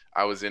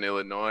 I was in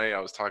Illinois. I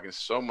was talking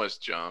so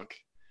much junk.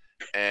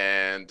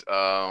 And,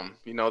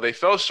 they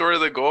fell short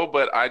of the goal,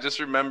 but I just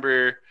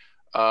remember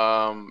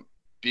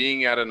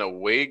being at an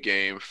away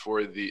game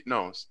the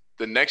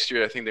next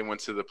year. I think they went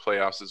to the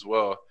playoffs as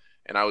well.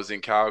 and I was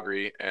in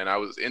Calgary, and I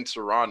was in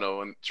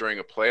Toronto and during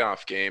a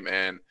playoff game,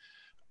 and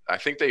I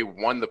think they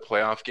won the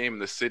playoff game,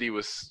 and the city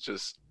was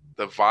just,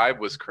 the vibe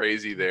was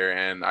crazy there,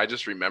 and I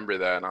just remember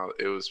that, and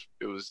it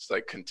was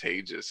like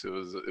contagious. It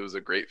was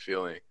a great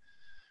feeling.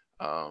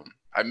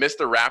 I missed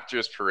the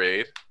Raptors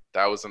parade.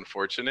 That was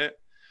unfortunate.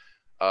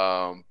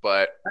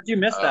 But How'd you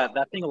miss that?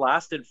 That thing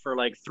lasted for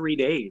like 3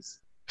 days.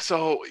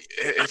 so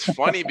it's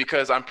funny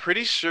because I'm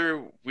pretty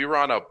sure we were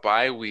on a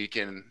bye week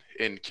in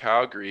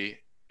Calgary,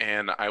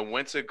 and I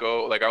went to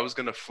go, like, I was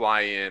gonna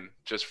fly in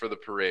just for the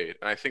parade,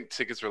 and I think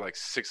tickets were like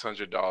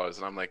 $600,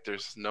 and I'm like,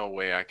 there's no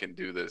way I can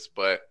do this,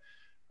 but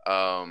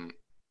um,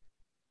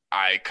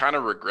 I kind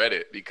of regret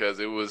it because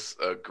it was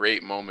a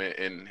great moment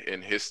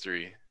in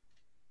history.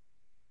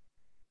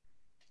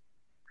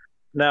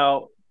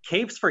 Now,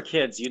 Capes for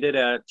Kids, you did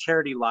a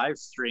charity live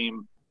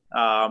stream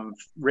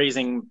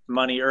raising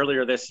money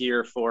earlier this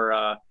year for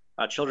a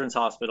children's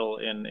hospital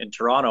in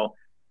Toronto.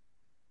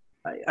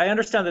 I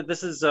understand that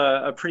this is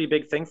a pretty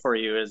big thing for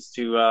you, is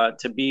to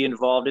be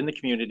involved in the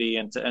community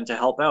and to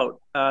help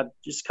out.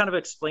 Just kind of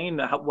explain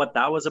what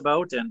that was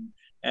about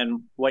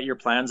and what your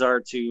plans are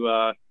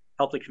to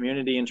help the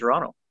community in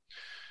Toronto.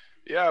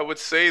 Yeah, I would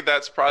say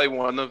that's probably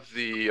one of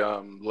the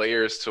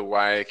layers to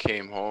why I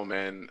came home,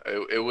 and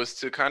it was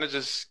to kind of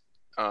just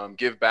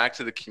give back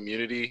to the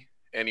community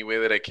any way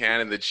that I can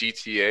in the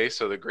GTA,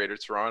 so the Greater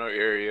Toronto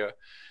area.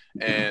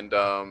 And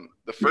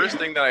the first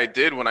thing that I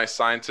did when I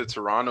signed to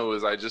Toronto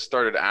is I just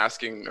started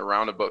asking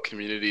around about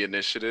community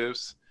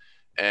initiatives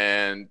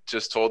and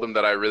just told them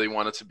that I really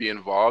wanted to be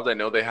involved. I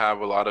know they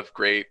have a lot of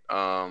great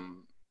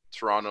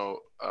Toronto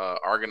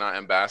Argonaut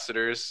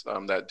ambassadors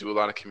that do a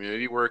lot of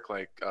community work,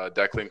 like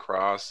Declan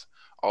Cross,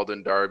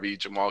 Alden Darby,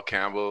 Jamal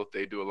Campbell.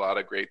 They do a lot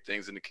of great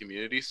things in the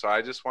community. So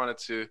I just wanted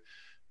to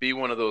be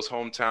one of those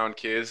hometown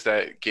kids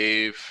that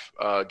gave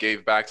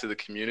back to the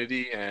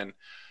community. And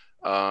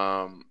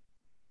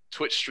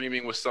Twitch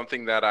streaming was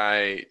something that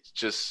I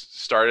just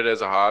started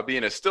as a hobby,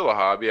 and it's still a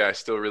hobby. I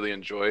still really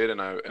enjoy it,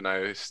 and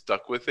I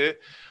stuck with it.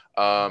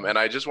 And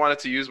I just wanted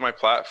to use my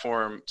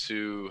platform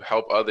to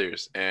help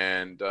others.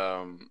 And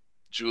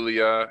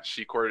Julia,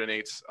 she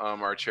coordinates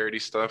our charity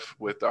stuff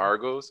with the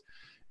Argos,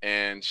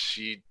 and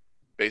she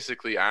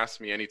basically asked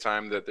me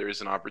anytime that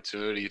there's an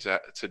opportunity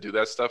to do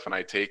that stuff, and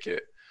I take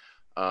it.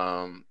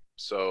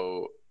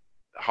 So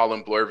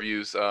Holland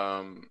Bloorview's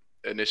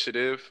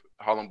initiative,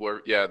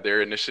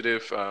 their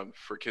initiative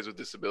for kids with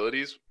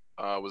disabilities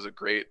was a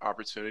great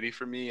opportunity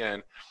for me,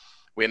 and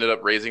we ended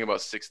up raising about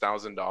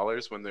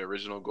 $6,000 when the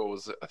original goal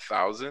was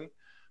 1,000.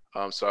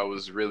 So I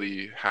was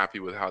really happy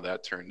with how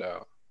that turned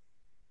out.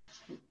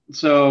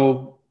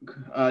 So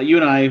you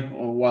and I, a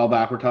while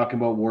back, were talking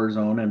about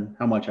Warzone and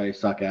how much I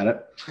suck at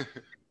it.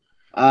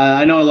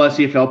 I know a lot of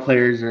CFL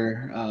players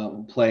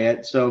play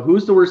it. So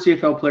who's the worst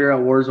CFL player at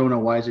Warzone,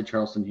 and why is it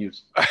Charleston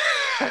Hughes?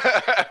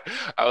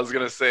 I was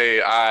gonna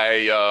say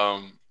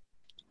I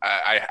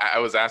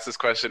was asked this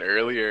question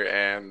earlier,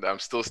 and I'm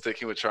still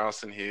sticking with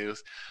Charleston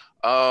Hughes.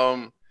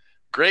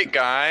 Great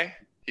guy.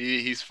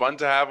 He's fun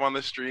to have on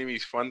the stream.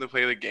 He's fun to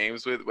play the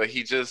games with, but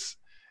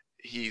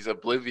he's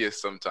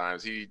oblivious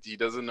sometimes. He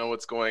doesn't know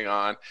what's going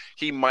on.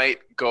 He might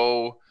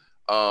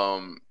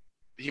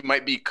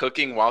be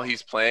cooking while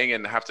he's playing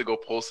and have to go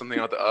pull something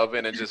out the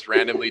oven and just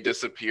randomly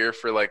disappear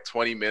for like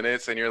 20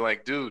 minutes. And you're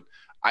like, dude,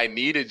 I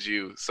needed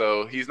you.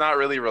 So he's not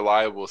really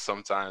reliable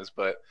sometimes,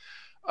 but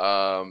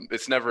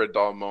it's never a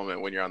dull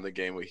moment when you're on the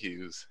game with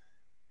Hughes.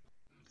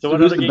 So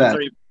what other games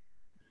are you?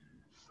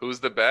 Who's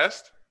the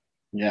best?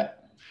 Yeah.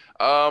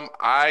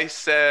 I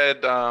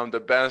said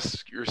the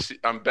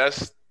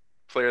best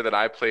player that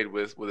I played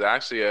with was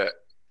actually a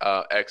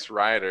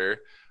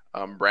ex-rider,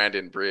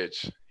 Brandon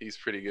Bridge. He's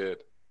pretty good.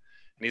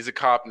 And he's a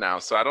cop now,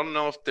 so I don't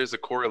know if there's a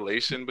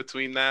correlation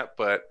between that,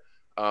 but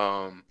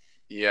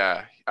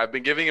yeah, I've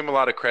been giving him a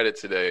lot of credit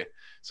today,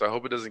 so I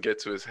hope it doesn't get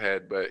to his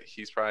head, but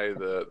he's probably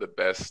the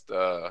best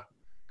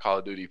Call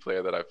of Duty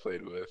player that I've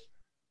played with.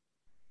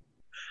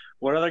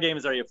 What other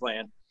games are you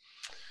playing?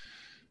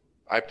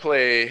 I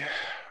play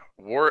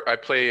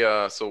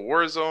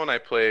Warzone, I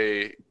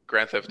play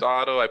Grand Theft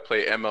Auto, I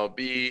play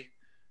MLB.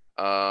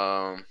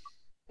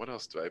 What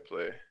else do I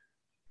play?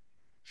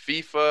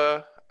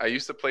 FIFA. I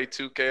used to play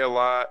 2K a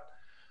lot.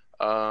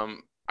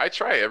 I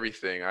try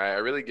everything. I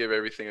really give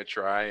everything a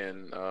try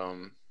and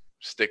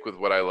stick with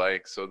what I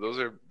like. So those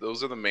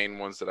are the main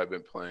ones that I've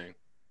been playing.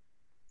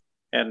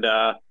 And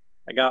I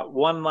got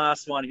one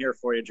last one here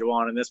for you,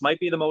 Juwan, and this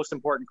might be the most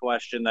important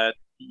question that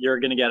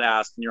you're going to get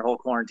asked in your whole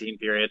quarantine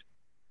period.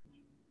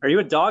 Are you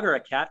a dog or a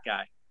cat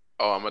guy?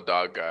 Oh, I'm a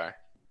dog guy.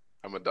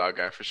 I'm a dog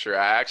guy for sure.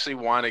 I actually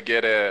want to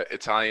get a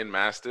Italian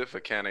Mastiff,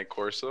 a Cane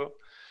Corso.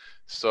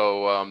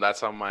 So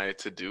that's on my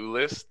to-do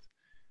list.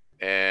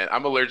 And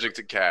I'm allergic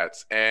to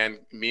cats. And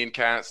me and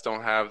cats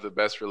don't have the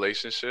best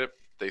relationship.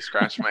 They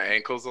scratch my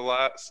ankles a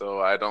lot, so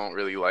I don't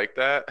really like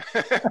that.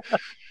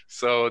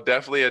 So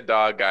definitely a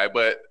dog guy.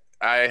 But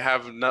I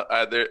have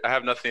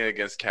nothing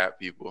against cat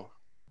people.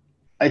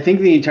 I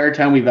think the entire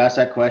time we've asked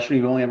that question,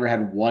 we've only ever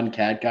had one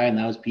cat guy, and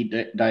that was Pete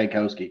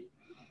Diakowski.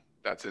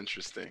 That's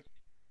interesting.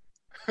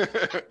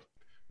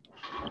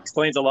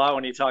 Explains a lot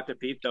when you talk to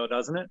Pete, though,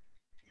 doesn't it?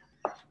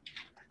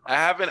 I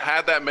haven't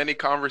had that many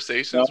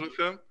conversations No. with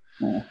him,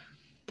 Yeah.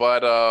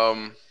 but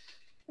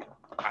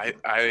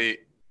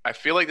I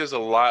feel like there's a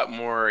lot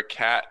more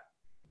cat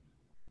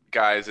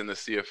guys in the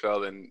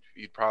CFL than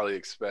you'd probably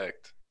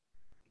expect.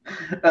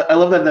 I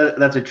love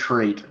that's a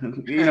trait.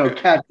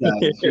 Cat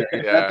guys. Yeah.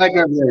 Yeah. That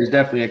guy over there is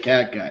definitely a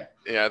cat guy.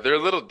 Yeah, they're a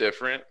little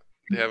different.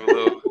 They have a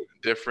little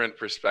different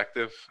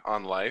perspective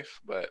on life,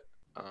 but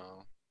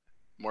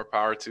more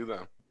power to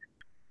them.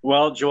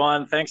 Well,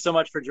 Juwan, thanks so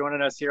much for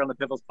joining us here on the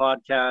Pivots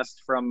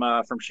podcast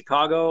from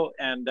Chicago,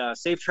 and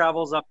safe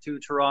travels up to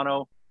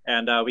Toronto.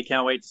 And we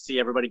can't wait to see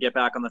everybody get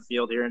back on the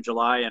field here in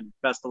July. And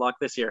best of luck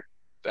this year.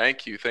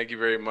 Thank you. Thank you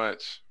very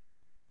much.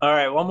 All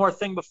right, one more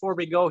thing before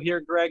we go here,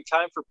 Greg.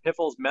 Time for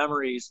Piffles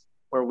Memories,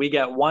 where we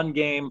get one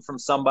game from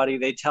somebody.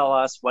 They tell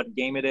us what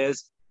game it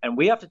is, and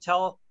we have to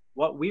tell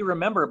what we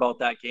remember about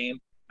that game.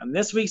 And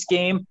this week's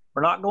game,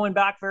 we're not going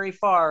back very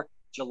far.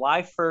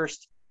 July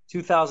 1st,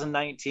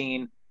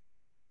 2019.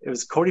 It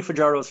was Cody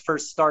Fajardo's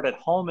first start at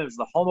home. It was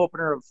the home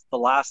opener of the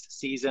last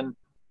season.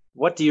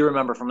 What do you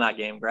remember from that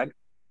game, Greg?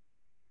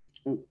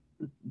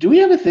 Do we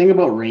have a thing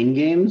about rain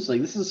games?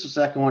 Like, this is the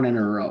second one in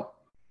a row.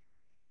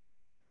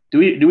 Do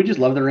we just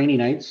love the rainy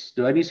nights?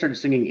 Do I need to start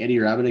singing Eddie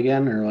Rabbit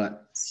again, or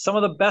what? Some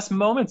of the best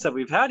moments that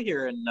we've had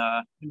here in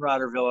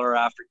Riderville are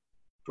after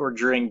or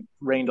during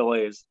rain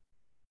delays.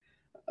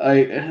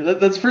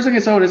 That's the first thing I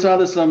saw when I saw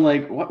this. I'm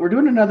like, what? We're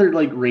doing another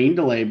like rain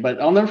delay, but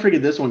I'll never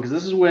forget this one because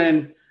this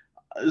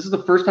is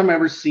the first time I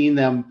ever seen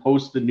them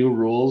post the new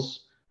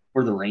rules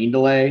for the rain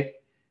delay,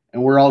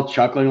 and we're all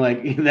chuckling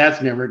like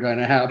that's never going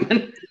to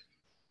happen.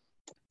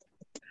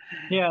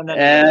 Yeah, and then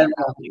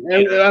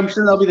And I'm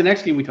sure that'll be the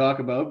next game we talk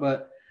about.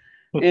 But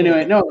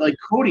anyway, no, like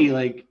Cody,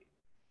 like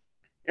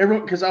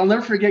everyone, because I'll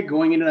never forget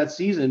going into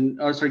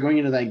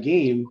that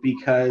game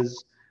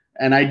because,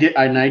 and I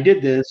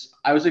did this.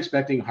 I was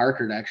expecting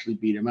Harker to actually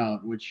beat him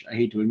out, which I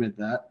hate to admit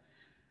that.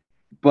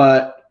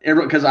 But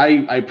everyone, because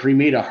I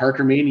pre-made a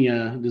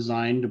Harkermania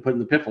design to put in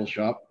the Piffle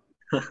shop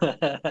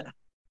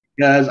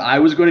because I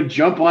was going to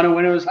jump on it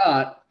when it was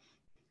hot.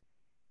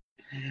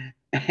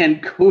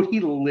 And Cody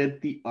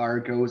lit the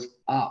Argos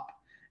up.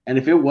 And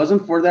if it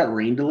wasn't for that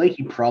rain delay,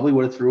 he probably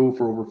would have threw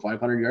for over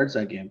 500 yards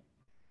that game.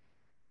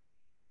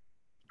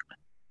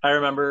 I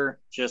remember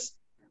just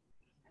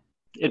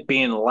it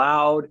being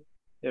loud.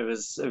 It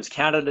was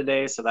Canada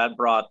Day, so that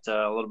brought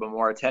a little bit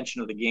more attention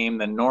to the game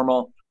than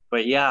normal.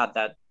 But yeah,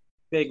 that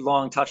big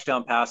long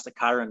touchdown pass to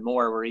Kyron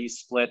Moore where he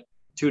split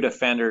two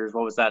defenders.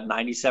 What was that,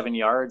 97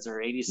 yards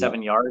or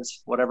 87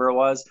 yards, whatever it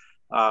was.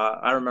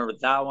 I remember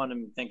that one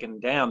and thinking,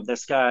 damn,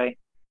 this guy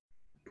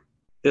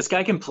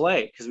can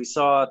play, because we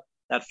saw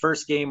that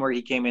first game where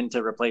he came in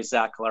to replace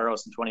Zach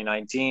Collaros in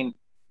 2019.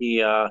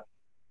 He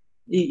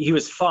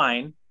was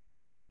fine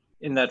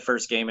in that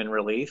first game in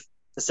relief.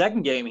 The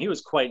second game, he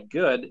was quite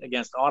good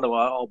against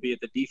Ottawa, albeit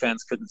the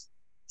defense couldn't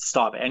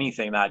stop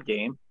anything that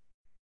game.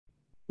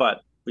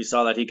 But we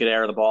saw that he could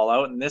air the ball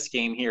out. In this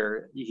game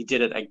here, he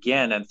did it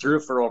again and threw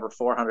for over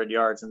 400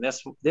 yards. And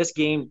this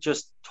game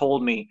just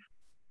told me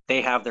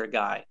they have their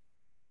guy.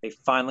 They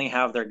finally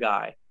have their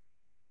guy.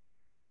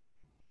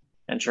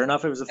 And sure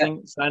enough, it was a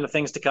sign of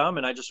things to come.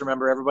 And I just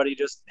remember everybody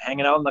just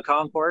hanging out in the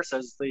concourse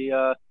as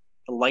the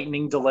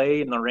lightning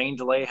delay and the rain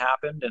delay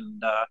happened.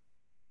 And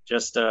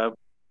I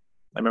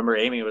remember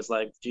Amy was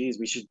like, geez,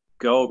 we should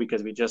go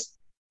because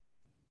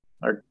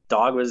our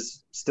dog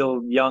was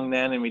still young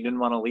then and we didn't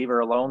want to leave her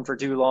alone for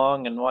too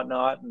long and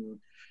whatnot. And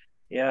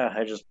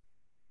yeah,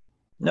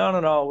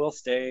 no, we'll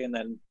stay. And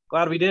then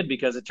glad we did,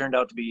 because it turned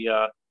out to be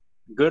a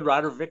good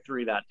Rider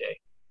victory that day.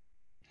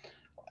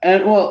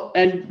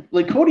 And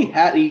like Cody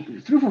he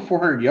threw for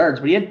 400 yards,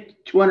 but he had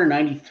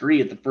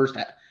 293 at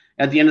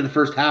the end of the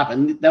first half.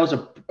 And that was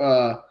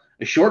a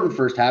shortened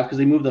first half because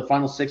they moved the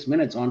final 6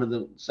 minutes onto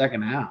the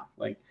second half.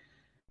 They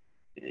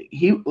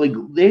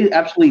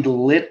absolutely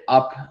lit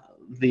up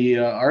the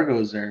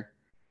Argos there.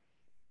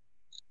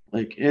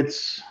 That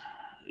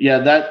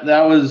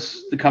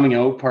was the coming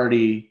out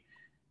party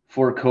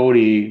for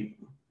Cody.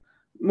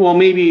 Well,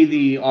 maybe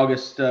the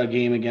August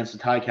game against the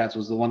Ticats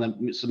was the one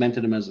that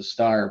cemented him as a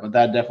star, but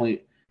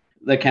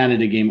that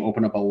Canada game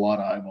opened up a lot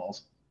of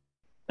eyeballs.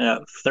 Yeah,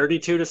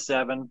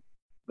 32-7,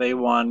 they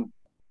won.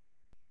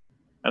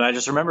 And I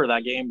just remember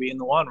that game being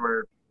the one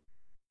where,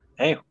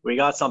 hey, we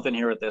got something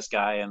here with this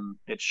guy, and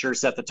it sure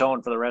set the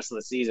tone for the rest of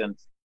the season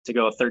to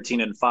go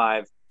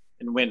 13-5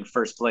 and win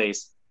first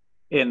place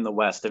in the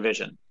West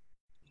Division.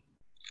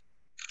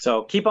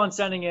 So keep on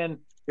sending in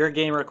your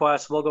game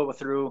requests. We'll go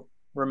through,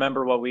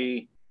 remember what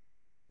we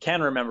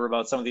can remember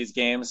about some of these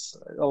games.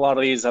 A lot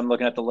of these, I'm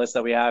looking at the list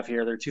that we have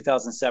here. They're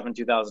 2007,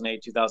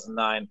 2008,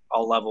 2009.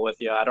 I'll level with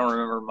you. I don't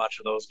remember much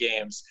of those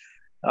games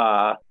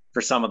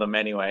for some of them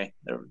anyway.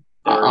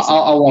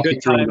 I'll walk you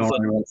good through times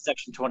in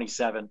Section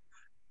 27.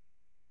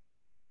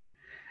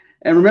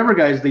 And remember,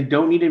 guys, they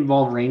don't need to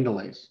involve rain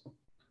delays.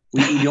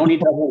 We don't need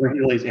to have rain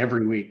delays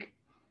every week.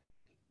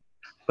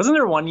 Wasn't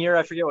there one year,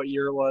 I forget what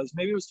year it was,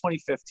 maybe it was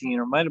 2015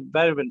 or might have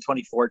been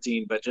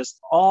 2014, but just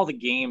all the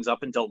games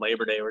up until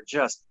Labor Day were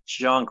just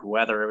junk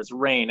weather. It was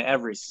rain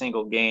every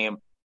single game.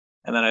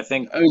 And then I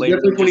think It was Labor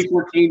Day definitely just,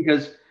 2014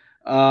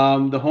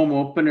 because the home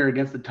opener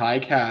against the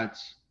Ticats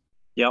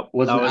yep,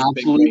 was that an was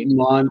big absolute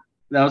rain.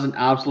 that was an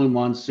absolute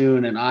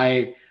monsoon, and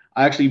I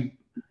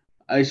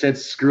said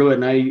screw it,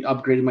 and I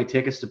upgraded my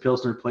tickets to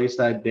Pilsner Place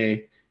that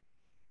day,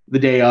 the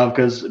day of,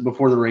 because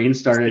before the rain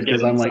started, To get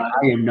because I'm like, inside.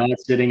 I am not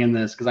sitting in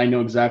this because I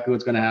know exactly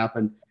what's going to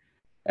happen.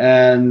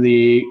 And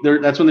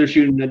that's when they're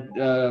shooting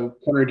the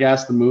Corner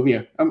Gas the movie.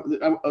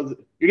 You're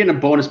getting a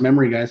bonus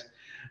memory, guys.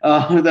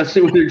 That's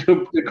when they're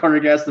doing the Corner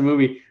Gas the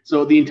movie.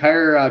 So the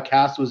entire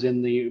cast was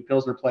in the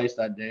Pilsner Place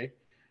that day,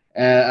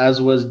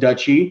 as was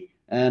Dutchy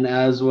and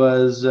as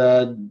was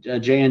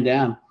Jay and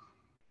Dan.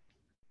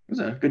 It was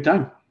a good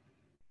time.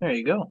 There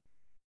you go.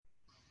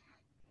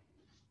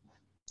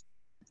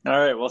 All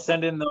right, well,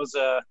 send in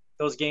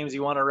those games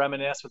you want to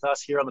reminisce with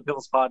us here on the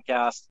Pivots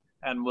Podcast,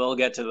 and we'll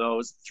get to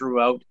those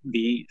throughout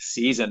the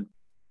season.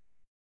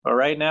 But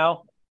right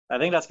now, I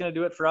think that's going to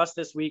do it for us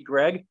this week,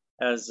 Greg,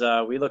 as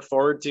we look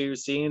forward to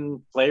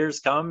seeing players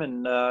come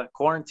and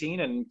quarantine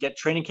and get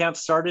training camp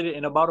started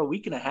in about a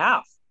week and a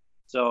half.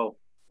 So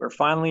we're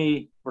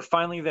finally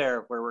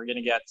there where we're going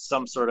to get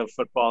some sort of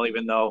football,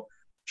 even though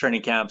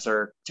training camps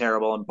are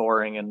terrible and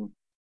boring and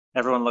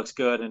everyone looks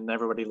good and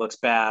everybody looks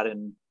bad.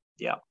 And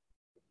yeah,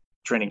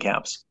 training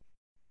camps.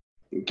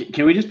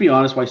 Can we just be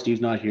honest why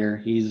Steve's not here?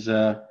 He's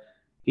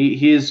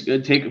he is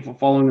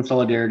following in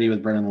solidarity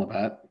with Brendan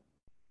Labat.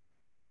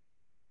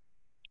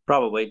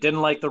 Probably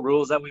didn't like the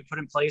rules that we put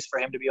in place for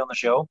him to be on the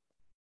show.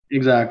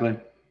 Exactly.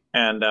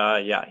 And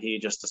yeah, he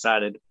just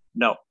decided,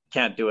 no,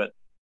 can't do it.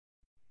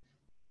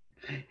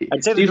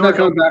 I'd say Steve's not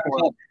coming back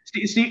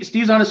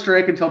Steve's on a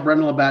strike until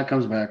Brendan Labat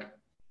comes back.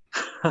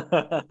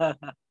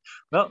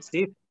 Well,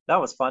 Steve, that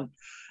was fun.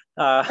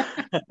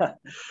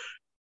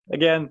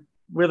 Again,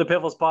 we're the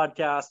Pivots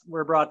Podcast.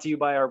 We're brought to you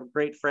by our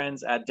great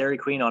friends at Dairy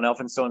Queen on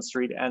Elphinstone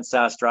Street and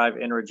Sass Drive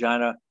in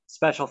Regina.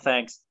 Special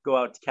thanks go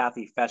out to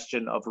Kathy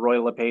Festian of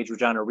Royal LePage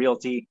Regina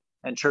Realty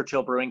and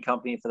Churchill Brewing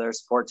Company for their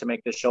support to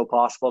make this show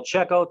possible.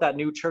 Check out that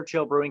new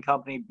Churchill Brewing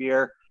Company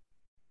beer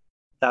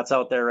that's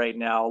out there right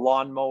now.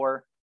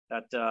 Lawnmower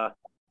that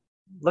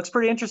looks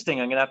pretty interesting.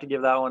 I'm gonna have to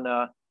give that one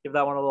a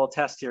little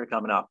test here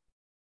coming up.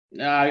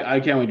 I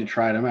can't wait to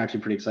try it. I'm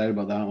actually pretty excited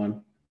about that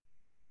one.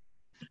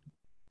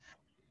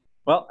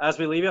 Well, as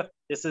we leave you,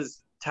 this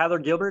is Tyler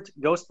Gilbert,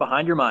 Ghost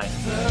Behind Your Mind.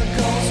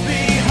 The